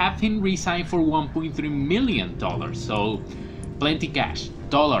Fisher, I have him re-signed for $1.3 million, so plenty cash.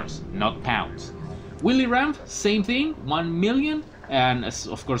 Dollars, not pounds. Willie Ramp, same thing, 1 million, and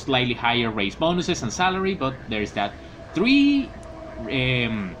of course slightly higher race bonuses and salary, but there's that. Took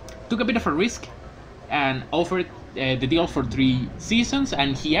a bit of a risk and offered the deal for 3 seasons,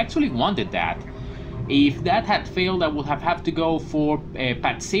 and he actually wanted that. If that had failed, I would have had to go for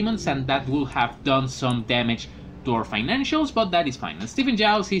Pat Simmons, and that would have done some damage to our financials, but that is fine. And Stephen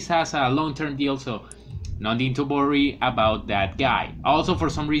Giles, he has a long-term deal, so nothing to worry about that guy. Also, for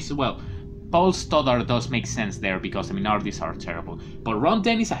some reason, well, Paul Stoddard does make sense there, because the minorities are terrible. But Ron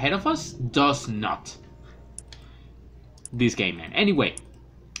Dennis ahead of us does not. This game, man. Anyway,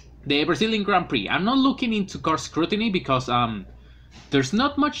 the Brazilian Grand Prix. I'm not looking into car scrutiny because there's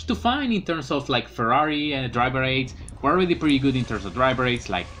not much to find in terms of like Ferrari and driver aids. We're already pretty good in terms of driver aids.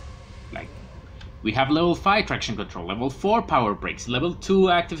 Like we have level 5 traction control, level 4 power brakes, level 2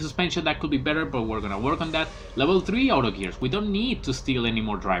 active suspension. That could be better, but we're gonna work on that. Level 3 auto gears. We don't need to steal any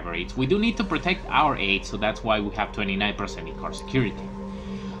more driver aids. We do need to protect our aids, so that's why we have 29% in car security.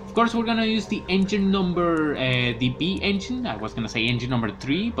 Of course, we're gonna use the engine number, the B engine. I was gonna say engine number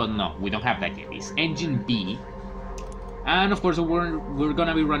 3, but no, we don't have that yet. It's engine B. And of course, we're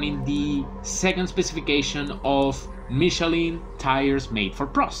gonna be running the second specification of Michelin tires made for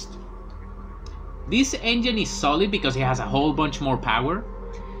Prost. This engine is solid because it has a whole bunch more power,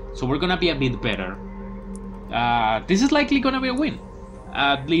 so we're gonna be a bit better. This is likely gonna be a win.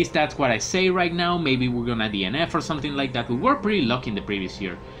 At least that's what I say right now. Maybe we're gonna DNF or something like that. We were pretty lucky in the previous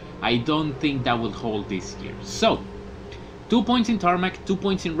year. I don't think that will hold this year. So, 2 points in tarmac, 2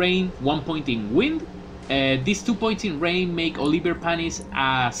 points in rain, 1 point in wind. These 2 points in rain make Oliver Panis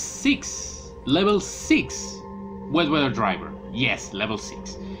a level 6 wet weather driver. Yes, level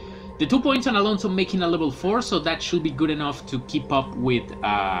 6. The 2 points on Alonso making a level 4, so that should be good enough to keep up with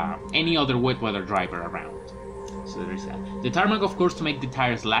any other wet weather driver around. So there's that. The tarmac, of course, to make the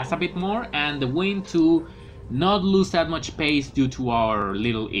tires last a bit more, and the wind to not lose that much pace due to our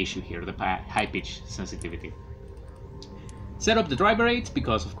little issue here, the high pitch sensitivity. Set up the driver aids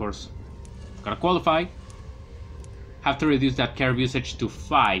because, of course, gotta qualify. Have to reduce that curb usage to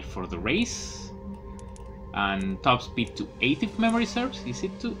 5 for the race. And top speed to 8 if memory serves. Is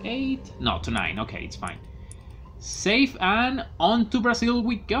it to 8? No, to 9. Okay, it's fine. Save and on to Brazil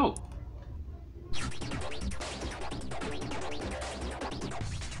we go.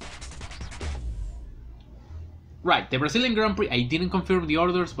 Right, the Brazilian Grand Prix, I didn't confirm the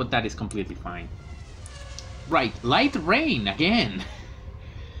orders, but that is completely fine. Right, light rain again.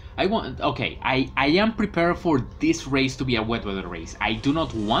 I am prepared for this race to be a wet weather race. I do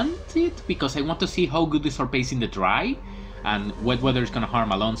not want it because I want to see how good is our pace in the dry, and wet weather is gonna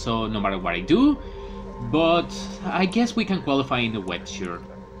harm Alonso no matter what I do. But I guess we can qualify in the wet, sure.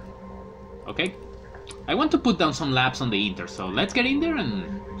 Okay, I want to put down some laps on the Inter, so let's get in there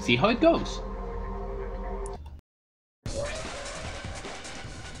and see how it goes.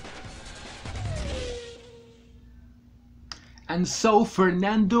 And so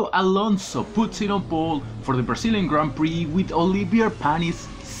Fernando Alonso puts it on pole for the Brazilian Grand Prix with Olivier Panis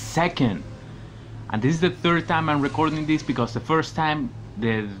second. And this is the third time I'm recording this because the first time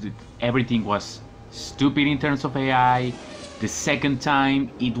everything was stupid in terms of AI. The second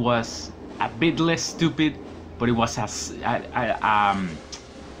time it was a bit less stupid, but it was an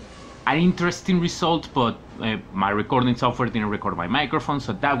interesting result, but my recording software didn't record my microphone,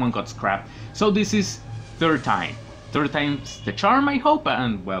 so that one got scrapped. So this is third time. Third time's the charm, I hope,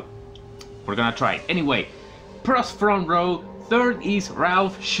 and well, we're gonna try it. Anyway, Prost front row, third is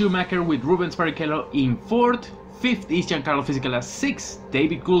Ralf Schumacher with Rubens Barrichello in fourth, fifth is Giancarlo Fisichella 6,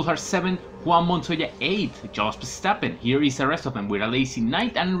 David Coulthard 7, Juan Montoya 8, Jos Verstappen, here is the rest of them with a lazy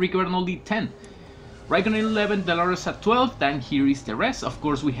 9th and Enrique Bernoldi 10. Raikkonen 11, De La Rosa 12, then here is the rest. Of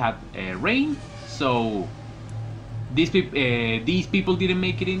course we had rain, so these people didn't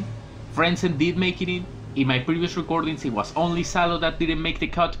make it in. Frentzen did make it in. In my previous recordings it was only Salo that didn't make the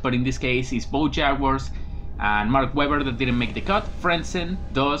cut, but in this case it's both Jaguars and Mark Webber that didn't make the cut. Frentzen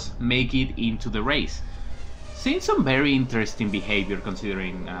does make it into the race. Seen some very interesting behavior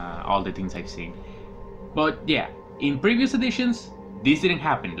considering all the things I've seen. But yeah, in previous editions this didn't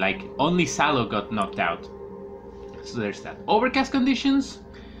happen, like only Salo got knocked out. So there's that. Overcast conditions.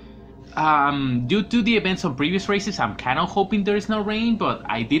 Due to the events on previous races, I'm kind of hoping there is no rain, but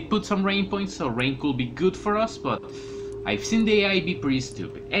I did put some rain points, so rain could be good for us, but I've seen the AI be pretty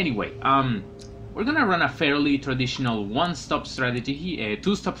stupid. Anyway, we're gonna run a fairly traditional one-stop strategy here,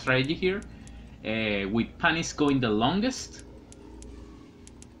 two-stop strategy here, with Panis going the longest.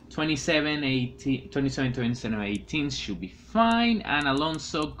 27, 18 should be fine, and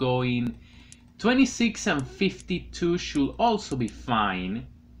Alonso going 26 and 52 should also be fine.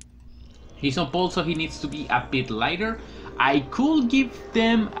 He's on pole, so he needs to be a bit lighter. I could give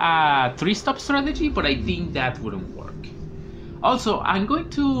them a 3-stop strategy, but I think that wouldn't work. Also, I'm going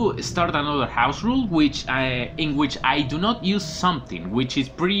to start another house rule, in which I do not use something, which is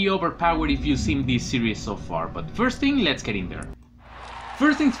pretty overpowered if you've seen this series so far. But first thing, let's get in there.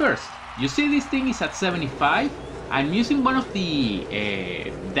 First things first, you see this thing is at 75. I'm using one of the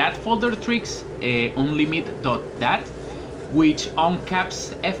dat folder tricks, unlimit.dat, which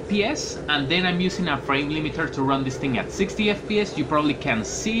uncaps FPS, and then I'm using a frame limiter to run this thing at 60 FPS. You probably can't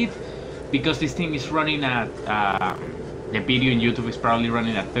see it because this thing is running at the video on YouTube is probably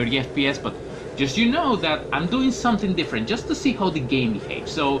running at 30 FPS, but just you know that I'm doing something different just to see how the game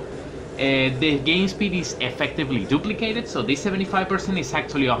behaves. So the game speed is effectively duplicated, so this 75% is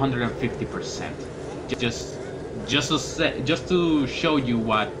actually 150%. Just to show you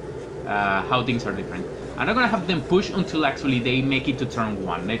what how things are different. I'm not gonna have them push until actually they make it to turn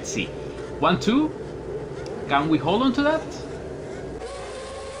 1. Let's see. 1, 2. Can we hold on to that?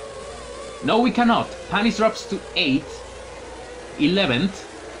 No, we cannot. Panis drops to 8th. 11th.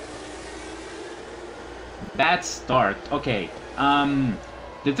 Bad start. Okay.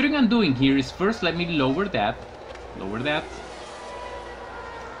 The trick I'm doing here is first let me lower that. Lower that.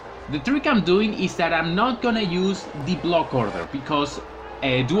 The trick I'm doing is that I'm not gonna use the block order because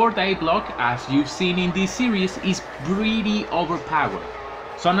a do or die block, as you've seen in this series, is pretty overpowered.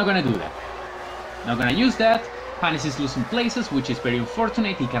 So I'm not gonna do that. Not gonna use that. Panis is losing places, which is very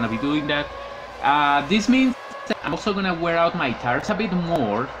unfortunate. He cannot be doing that. This means that I'm also gonna wear out my tires a bit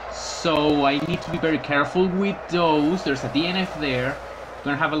more, so I need to be very careful with those. There's a DNF there.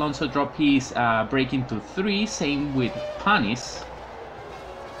 Gonna have Alonso drop his brake into 3, same with Panis.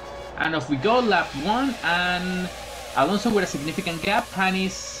 And off we go, lap 1, and Alonso with a significant gap,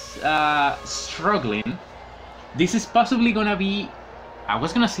 Panis struggling. This is possibly gonna be, I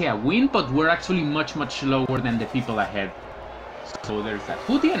was gonna say a win, but we're actually much lower than the people ahead. So there's that.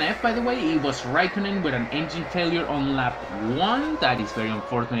 Who DNF, by the way? It was Raikkonen with an engine failure on lap 1. That is very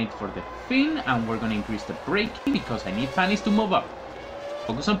unfortunate for the Finn, and we're going to increase the braking because I need Panis to move up.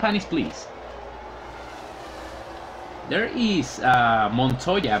 Focus on Panis, please. There is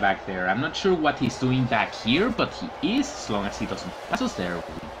Montoya back there. I'm not sure what he's doing back here, but he is, as long as he doesn't pass us. There we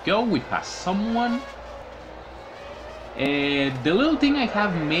go. We pass someone. The little thing I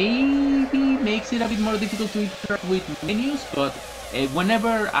have maybe makes it a bit more difficult to interact with menus, but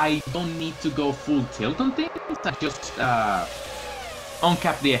whenever I don't need to go full tilt on things, I just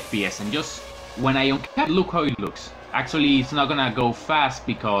uncap the FPS, and just when I uncap, look how it looks. Actually, it's not gonna go fast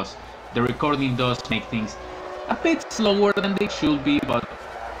because the recording does make things a bit slower than they should be, but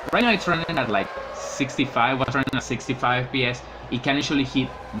right now it's running at like 65, was running at 65 FPS. It can usually hit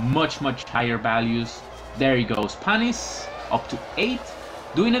much higher values. There he goes, Panis, up to 8,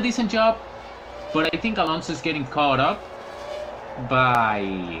 doing a decent job, but I think Alonso is getting caught up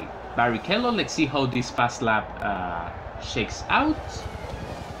by Barrichello. Let's see how this fast lap shakes out.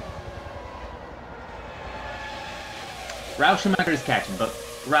 Ralf Schumacher is catching, but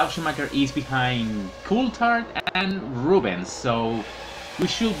Ralf Schumacher is behind Coulthard and Rubens, so we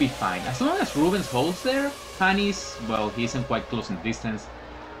should be fine. As long as Rubens holds there, Panis, well, he isn't quite closing the distance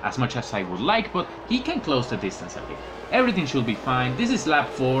as much as I would like, but he can close the distance a bit. Everything should be fine. This is lap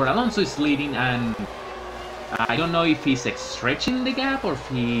 4, Alonso is leading, and I don't know if he's stretching the gap or if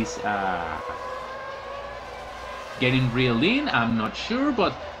he's getting reeled in, I'm not sure,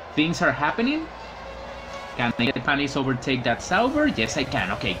 but things are happening. Can I get Panis overtake that Sauber? Yes, I can.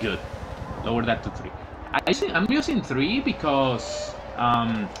 Okay, good. Lower that to 3. I'm using 3 because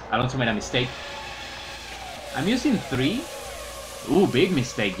Alonso made a mistake. I'm using 3. Ooh, big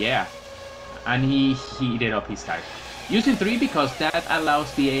mistake, yeah. And he heated up his tire. Using 3 because that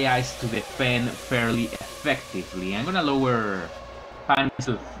allows the AIs to defend fairly effectively. I'm gonna lower Panis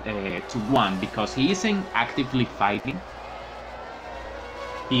to 1 because he isn't actively fighting.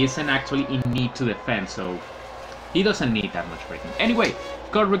 He isn't actually in need to defend, so he doesn't need that much braking. Anyway,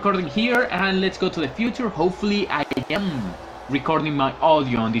 got recording here, and let's go to the future. Hopefully I am recording my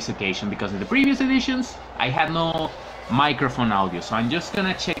audio on this occasion, because in the previous editions I had no microphone audio, so I'm just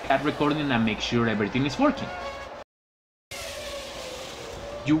gonna check that recording and make sure everything is working.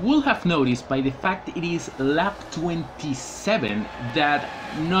 You will have noticed by the fact it is lap 27 that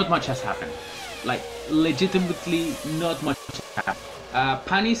not much has happened. Like, legitimately not much has happened.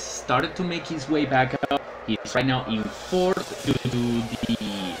 Panis started to make his way back up. He's right now in 4th due to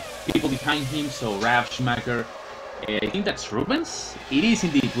the people behind him, so Ralf Schumacher, I think that's Rubens? It is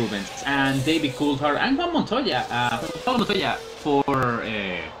indeed Rubens, and David Coulthard, and Juan Montoya for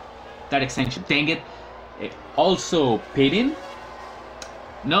that extension. Dang it. Also pitting.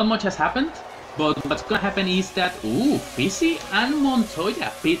 Not much has happened, but what's gonna happen is that, ooh, Fizzy and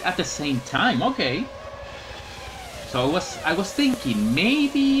Montoya pit at the same time, okay. So I was thinking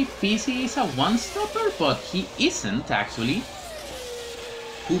maybe Fizzy is a one-stopper, but he isn't actually.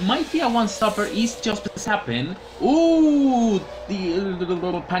 Who might be a one-stopper is just Verstappen. Ooh,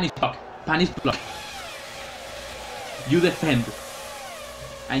 the Panis block. Panis block. You defend.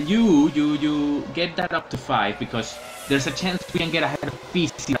 And you get that up to 5 because there's a chance we can get ahead of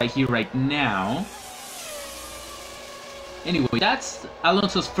Fizzy right here, right now. Anyway, that's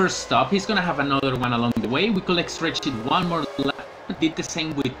Alonso's first stop. He's gonna have another one along the way. We could stretch it one more lap. Did the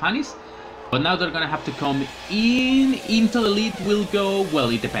same with Panis, but now they're gonna have to come into the lead. Will go well.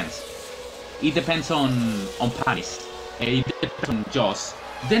 It depends. It depends on Panis. It depends on Joss.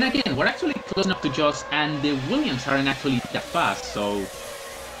 Then again, we're actually close enough to Joss, and the Williams aren't actually that fast. So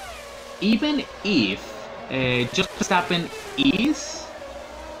even if just Verstappen is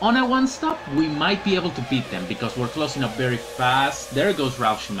on a one-stop, we might be able to beat them because we're closing up very fast. There goes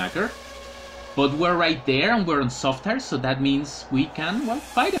Ralf Schumacher. But we're right there and we're on soft tires, so that means we can, well,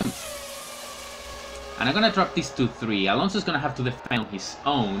 fight them. And I'm gonna drop this to 3. Alonso's gonna have to defend on his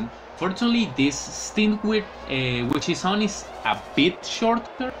own. Fortunately, this stint which is on is a bit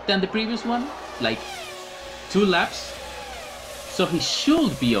shorter than the previous one, like 2 laps. So he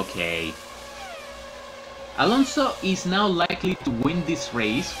should be okay. Alonso is now likely to win this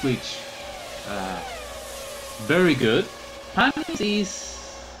race, which, very good. Panis is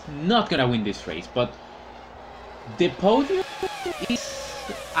not gonna win this race, but the podium is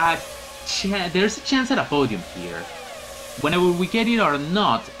there's a chance at a podium here. Whenever we get it or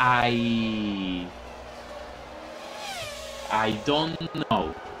not, I don't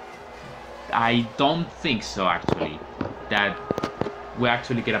know. I don't think so, actually, that we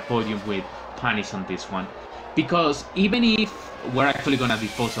actually get a podium with Panis on this one. Because even if we're actually gonna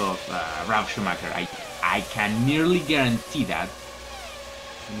dispose of Ralf Schumacher, I I can nearly guarantee that.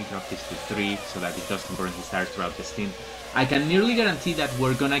 Let me drop this to 3 so that it doesn't burn his tires throughout the stint. I can nearly guarantee that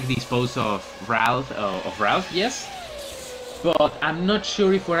we're gonna dispose of Ralph, yes. But I'm not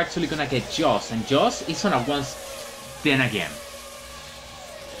sure if we're actually gonna get Joss, and Joss is on a once then again.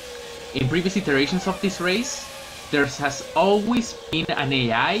 In previous iterations of this race, there has always been an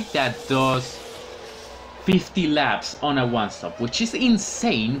AI that does 50 laps on a one-stop, which is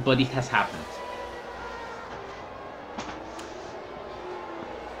insane, but it has happened.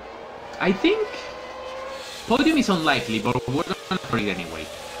 I think podium is unlikely, but we're gonna for it anyway.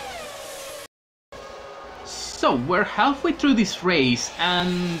 So we're halfway through this race,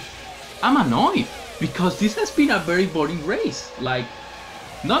 and I'm annoyed because this has been a very boring race. Like,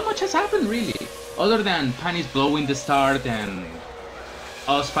 not much has happened really, other than Panis blowing the start and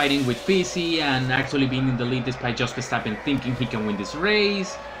us fighting with PC and actually being in the lead despite just Verstappen thinking he can win this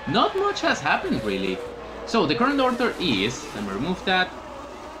race. Not much has happened really. So the current order is, let me remove that.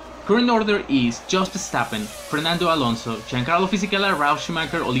 Current order is Jos Verstappen, Fernando Alonso, Giancarlo Fisichella, Ralf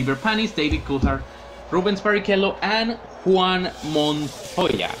Schumacher, Oliver Panis, David Coulthard, Rubens Barrichello, and Juan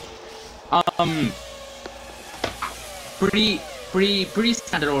Montoya. Pretty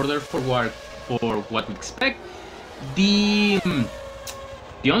standard order for what we expect. The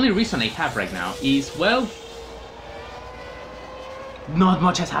only reason I have right now is, well, not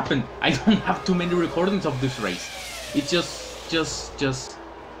much has happened. I don't have too many recordings of this race. It's just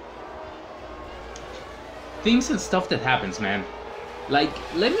things and stuff that happens, man. Like,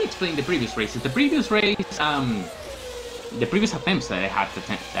 let me explain the previous races. The previous attempts that I had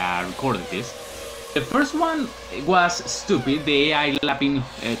recorded this. The first one was stupid. The AI lapping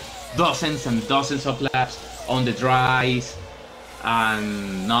dozens and dozens of laps on the dries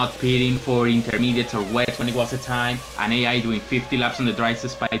and not pitting for intermediates or wet when it was a time. An AI doing 50 laps on the dries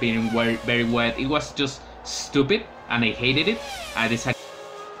despite being very wet. It was just stupid and I hated it. I decided.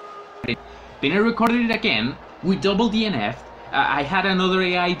 Then I recorded it again with double DNF. I had another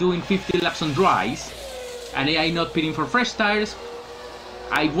AI doing 50 laps on dries, an AI not pitting for fresh tires.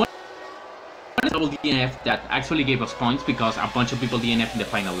 I won a double DNF that actually gave us points because a bunch of people DNF in the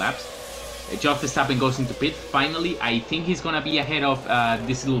final laps. Jos Verstappen goes into pit. Finally, I think he's gonna be ahead of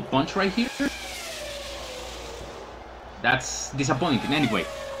this little bunch right here. That's disappointing. Anyway,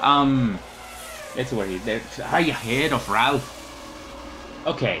 let's see where he's there. Ahead of Ralph.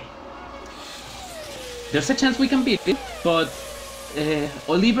 Okay. There's a chance we can beat it, but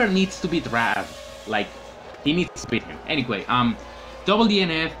Oliver needs to beat Ralph. Like, he needs to beat him. Anyway, double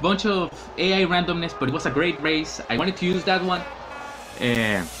DNF, bunch of AI randomness, but it was a great race. I wanted to use that one.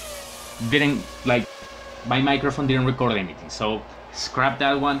 Didn't, like, my microphone didn't record anything, so scrap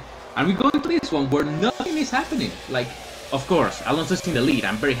that one. And we go into this one where nothing is happening. Like, of course, Alonso's in the lead.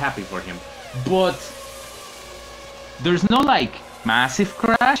 I'm very happy for him, but there's no like massive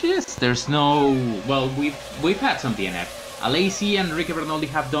crashes. There's no, well, we've had some DNF. Alesi and Ricky Bernoldi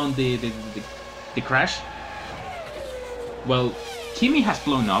have done the crash. Well, Kimi has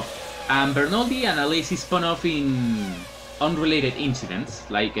blown up, and Bernoldi and Alesi spun off in unrelated incidents.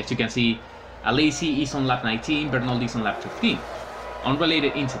 Like, as you can see, Alesi is on lap 19, Bernoldi is on lap 15.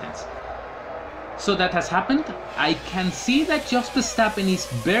 Unrelated incidents. So that has happened. I can see that Jos Verstappen is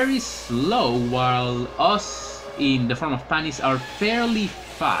very slow, while us in the form of Panis are fairly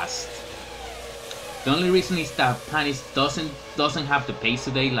fast. The only reason is that Panis doesn't have the pace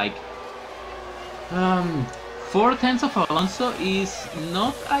today. Like, 4/10 of Alonso is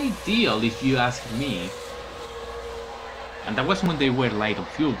not ideal if you ask me. And that was when they were light on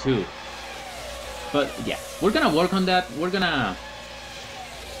fuel too. But yeah, we're gonna work on that. We're gonna,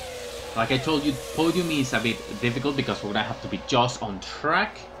 like I told you, podium is a bit difficult because we're gonna have to be just on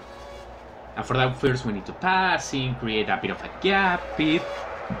track. And for that, first we need to pass him, create a bit of a gap, pit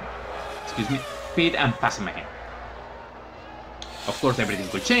and pass him ahead. Of course, everything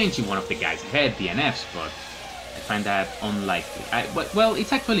could change if one of the guys ahead DNFs, but I find that unlikely. Well,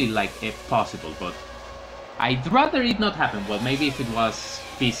 it's actually like possible, but I'd rather it not happen. Well, maybe if it was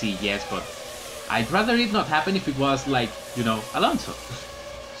PC, yes, but I'd rather it not happen if it was like, you know, Alonso.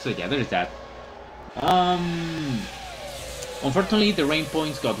 So yeah, there's that. Unfortunately, the rain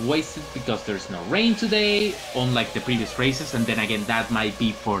points got wasted because there's no rain today, unlike the previous races, and then again, that might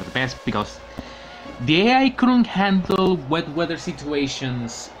be for the best because the AI couldn't handle wet weather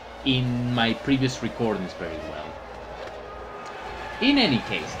situations in my previous recordings very well. In any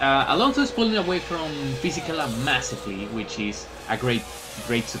case, Alonso is pulling away from Fisichella massively, which is a great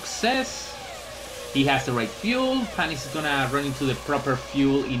success. He has the right fuel. Panis is gonna run into the proper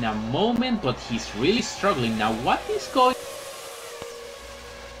fuel in a moment, but he's really struggling. Now, what is going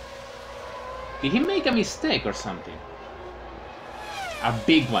Did he make a mistake or something? A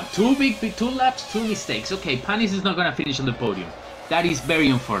big one. Two laps, 2 mistakes. Okay, Panis is not gonna finish on the podium. That is very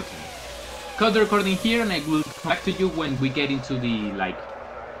unfortunate. Cut the recording here, and I will come back to you when we get into the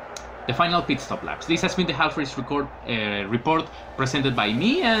final pit stop laps. This has been the half race report presented by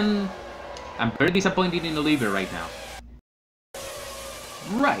me, and I'm very disappointed in Oliver right now.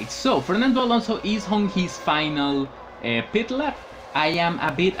 Right, so Fernando Alonso is on his final pit lap. I am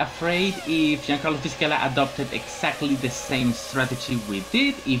a bit afraid if Giancarlo Fisichella adopted exactly the same strategy we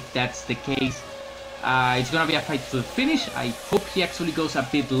did. If that's the case, it's gonna be a fight to the finish. I hope he actually goes a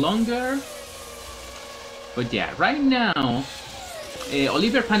bit longer. But yeah, right now,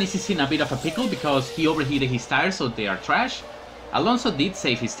 Oliver Panis is in a bit of a pickle because he overheated his tires, so they are trash. Alonso did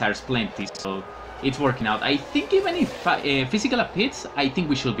save his tires plenty, so it's working out. I think even if Fisichella pits, I think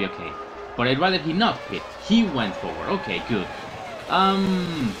we should be okay. But I'd rather he not pit. He went forward. Okay, good.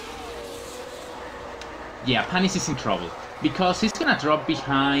 Yeah, Panis is in trouble because he's gonna drop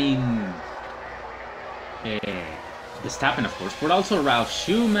behind Verstappen, of course, but also Ralf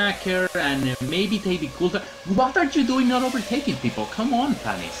Schumacher and maybe David Coulthard. What are you doing not overtaking people? Come on,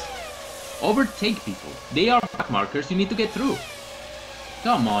 Panis. Overtake people. They are back markers, you need to get through.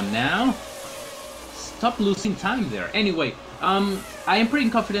 Come on now. Stop losing time there. Anyway, I am pretty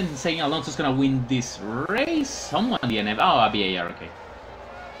confident in saying Alonso's gonna win this race. Someone DNF. Oh, a VAR, okay.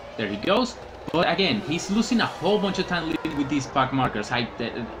 There he goes. But again, he's losing a whole bunch of time leading with these back markers.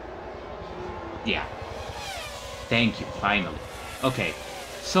 Yeah. Thank you, finally. Okay,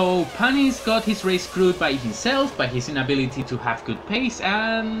 so Panis got his race screwed by himself, by his inability to have good pace,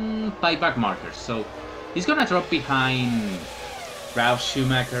 and by back markers. So he's gonna drop behind Ralf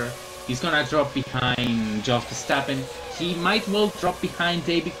Schumacher. He's gonna drop behind Jos Verstappen. He might well drop behind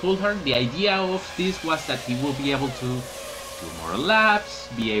David Coulthard. The idea of this was that he will be able to do more laps,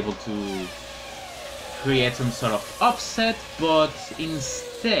 be able to create some sort of upset, but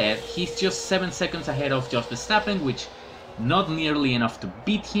instead he's just 7 seconds ahead of Jos Verstappen, which not nearly enough to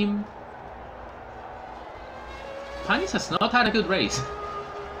beat him. Panis has not had a good race,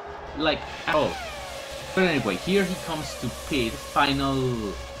 like at all. But anyway, here he comes to pit,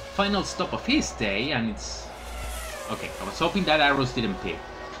 final stop of his day, and it's okay. I was hoping that arrows didn't pit.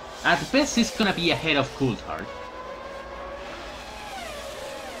 At best, he's gonna be ahead of Coulthard.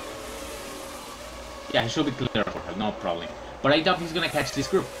 Yeah, he should be clear for her, no problem. But I doubt he's gonna catch this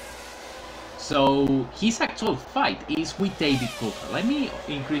group. So his actual fight is with David Coulthard. Let me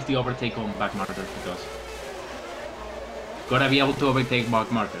increase the overtake on back markers because gotta be able to overtake back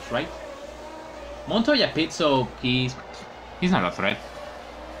markers, right? Montoya pit, so he's not a threat.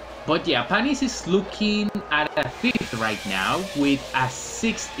 But yeah, Panis is looking at a 5th right now with a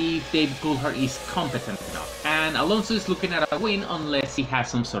 6th if David Coulthard is competent enough. And Alonso is looking at a win unless he has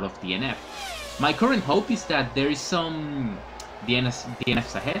some sort of DNF. My current hope is that there is some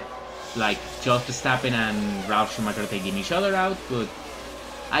DNFs ahead, like Jos Verstappen and Ralf Schumacher taking each other out, but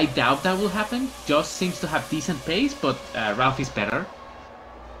I doubt that will happen. Jos seems to have decent pace, but Ralf is better.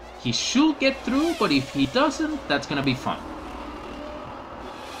 He should get through, but if he doesn't, that's gonna be fun.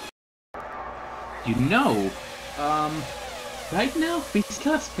 You know, right now,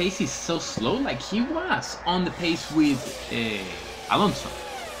 Fisichella's pace is so slow, like he was on the pace with Alonso.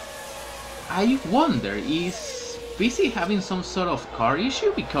 I wonder, is Fisi having some sort of car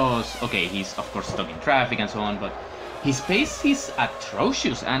issue? Because, okay, he's of course stuck in traffic and so on, but his pace is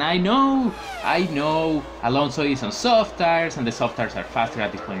atrocious. And I know Alonso is on soft tires, and the soft tires are faster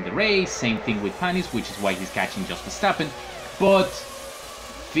at this point in the race. Same thing with Panis, which is why he's catching Jos Verstappen. But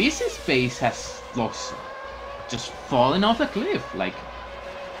Fisi's pace looks just falling off the cliff. Like,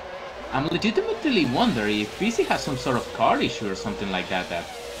 I'm legitimately wondering if Fisi has some sort of car issue or something like that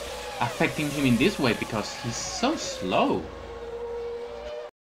affecting him in this way, because he's so slow.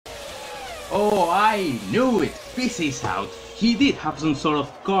 Oh, I knew it! Fisi's out. He did have some sort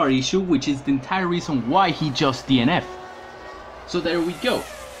of car issue, which is the entire reason why he just DNF. So there we go.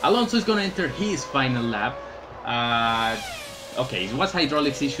 Alonso is gonna enter his final lap. Okay, it was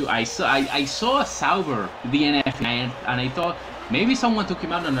hydraulics issue. I saw a Sauber DNF and I thought maybe someone took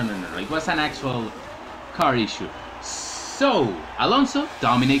him out. No. It was an actual car issue. So Alonso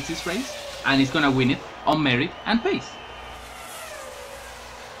dominates this race and he's gonna win it on merit and pace.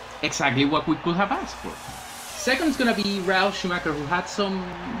 Exactly what we could have asked for. Second is gonna be Ralf Schumacher, who had some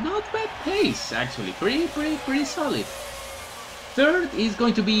not bad pace actually, pretty solid. Third is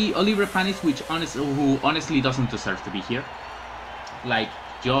going to be Oliver Panis, who honestly doesn't deserve to be here. Like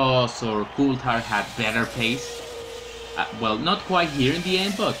Jos or Coulthard had better pace. Well, not quite here in the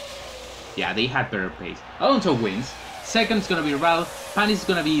end, but yeah, they had better pace. Alonso wins. Second's gonna be Ralph. Panis is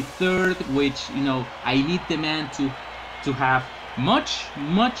gonna be third, which, you know, I need the man to have much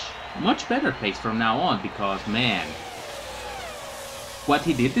better pace from now on, because, man, what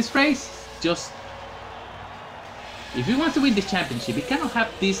he did this race, just... If he wants to win this championship, he cannot have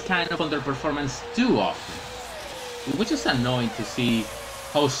this kind of underperformance too often. It was just annoying to see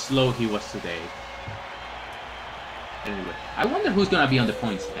how slow he was today. Anyway, I wonder who's gonna be on the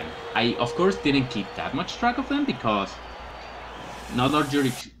points then. I, of course, didn't keep that much track of them because not our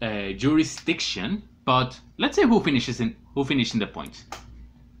jurisdiction. But let's see who finishes in the points.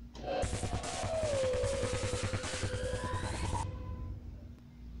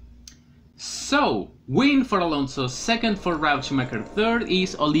 So, win for Alonso, second for Ralf Schumacher, third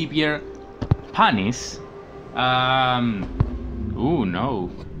is Olivier Panis. Oh no.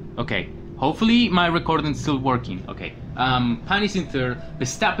 Okay, hopefully my recording's still working. Okay, Panis in third,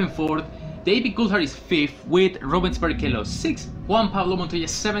 Verstappen fourth, David Coulthard is fifth with Rubens Barrichello sixth, Juan Pablo Montoya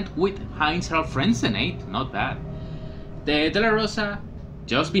seventh with Heinz Harald Frentzen eighth, not bad. The De La Rosa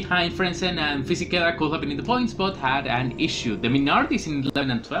just behind Frentzen and Fisichella could have been in the points, but had an issue. The Minardi is in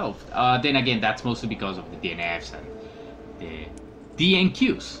 11 and 12. Then again, that's mostly because of the DNFs and the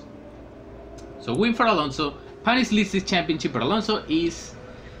DNQs. So win for Alonso. Panis leads this championship, but Alonso is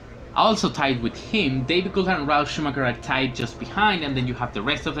also tied with him. David Coulthard and Ralf Schumacher are tied just behind, and then you have the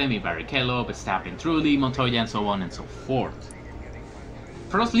rest of them in Barrichello, Verstappen, Trulli, Montoya, and so on and so forth.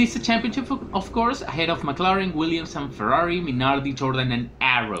 Prost leads the championship, of course, ahead of McLaren, Williams, and Ferrari, Minardi, Jordan, and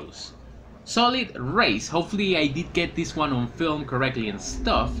Arrows. Solid race. Hopefully I did get this one on film correctly and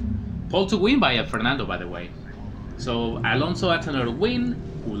stuff. Pole to win by Fernando, by the way. So Alonso adds another win,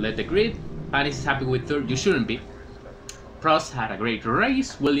 who led the grid. Panis is happy with third, you shouldn't be. Prost had a great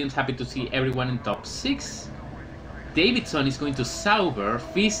race. Williams happy to see everyone in top 6. Davidson is going to Sauber.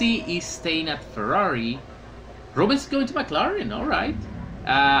 Fisi is staying at Ferrari. Rubens is going to McLaren, alright.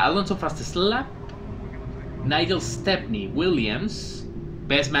 Alonso fastest lap. Nigel Stepney, Williams,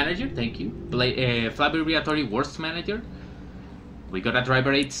 best manager, thank you. Flavio Briatore, worst manager. We got a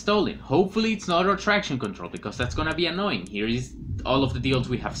driver 8 stolen. Hopefully it's not our traction control, because that's gonna be annoying. Here is all of the deals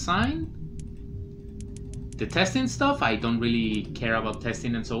we have signed. The testing stuff, I don't really care about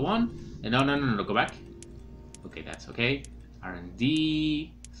testing and so on. And no, go back. Okay, that's okay.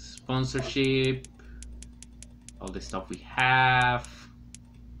 R&D, sponsorship, all the stuff we have.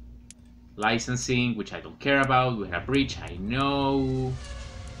 Licensing, which I don't care about. We had a breach, I know.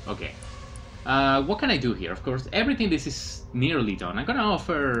 Okay. What can I do here? Of course, everything this is nearly done. I'm gonna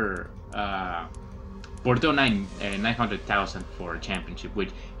offer Bordeaux 900,000 for a championship,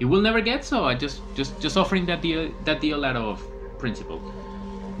 which he will never get. So I just offering that deal out of principle.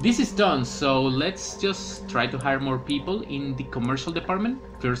 This is done, so let's just try to hire more people in the commercial department.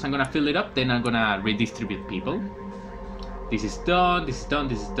 First, I'm gonna fill it up, then I'm gonna redistribute people. This is done, this is done,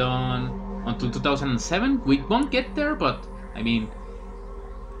 this is done. Until 2007, we won't get there, but I mean,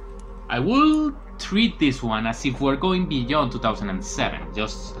 I will treat this one as if we're going beyond 2007,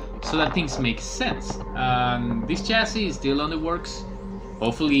 just so that things make sense. This chassis is still on the works.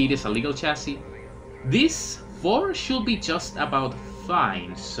 Hopefully it is a legal chassis. This 4 should be just about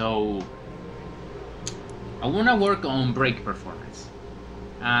fine, so I want to work on brake performance.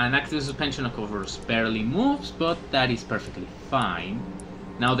 And active suspension, of course, barely moves, but that is perfectly fine.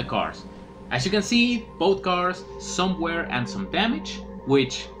 Now the cars. As you can see, both cars, some wear and some damage,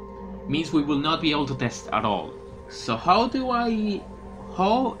 which means we will not be able to test at all. So how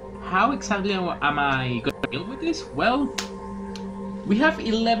exactly am I going to deal with this? Well, we have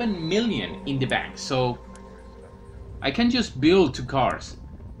 11 million in the bank, so I can just build 2 cars.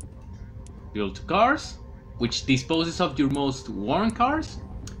 Build 2 cars, which disposes of your most worn cars.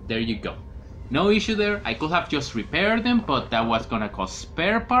 There you go. No issue there. I could have just repaired them, but that was gonna cost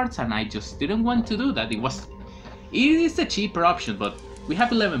spare parts, and I just didn't want to do that. It is a cheaper option, but we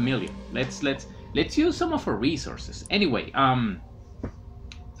have 11 million. Let's use some of our resources. Anyway,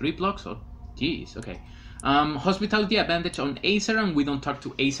 3 blocks. Oh, jeez. Okay. Hospitality advantage on Acer, and we don't talk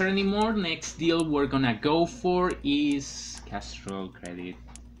to Acer anymore. Next deal we're gonna go for is Castrol credit.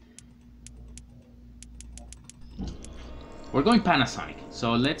 We're going Panasonic,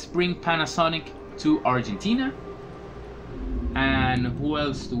 so let's bring Panasonic to Argentina. And who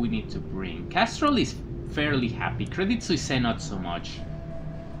else do we need to bring? Castrol is fairly happy. Credit Suisse not so much.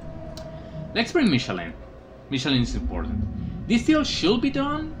 Let's bring Michelin. Michelin is important. This deal should be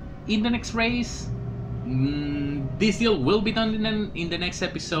done in the next race. This deal will be done in the next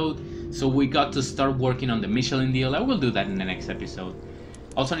episode. So we got to start working on the Michelin deal. I will do that in the next episode.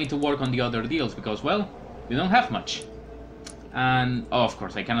 Also need to work on the other deals because, well, we don't have much. And, oh, of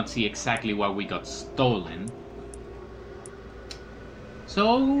course, I cannot see exactly what we got stolen.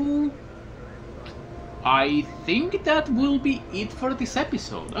 So I think that will be it for this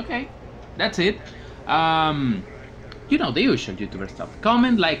episode. Okay, that's it. You know, the usual YouTuber stuff.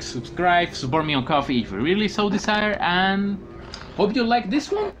 Comment, like, subscribe, support me on Coffee if you really so desire, and hope you like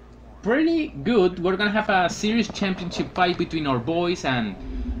this one. Pretty good. We're gonna have a serious championship fight between our boys, and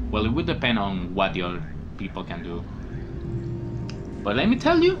well, it would depend on what the other people can do. But let me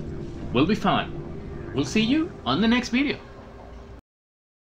tell you, will be fun. We'll see you on the next video.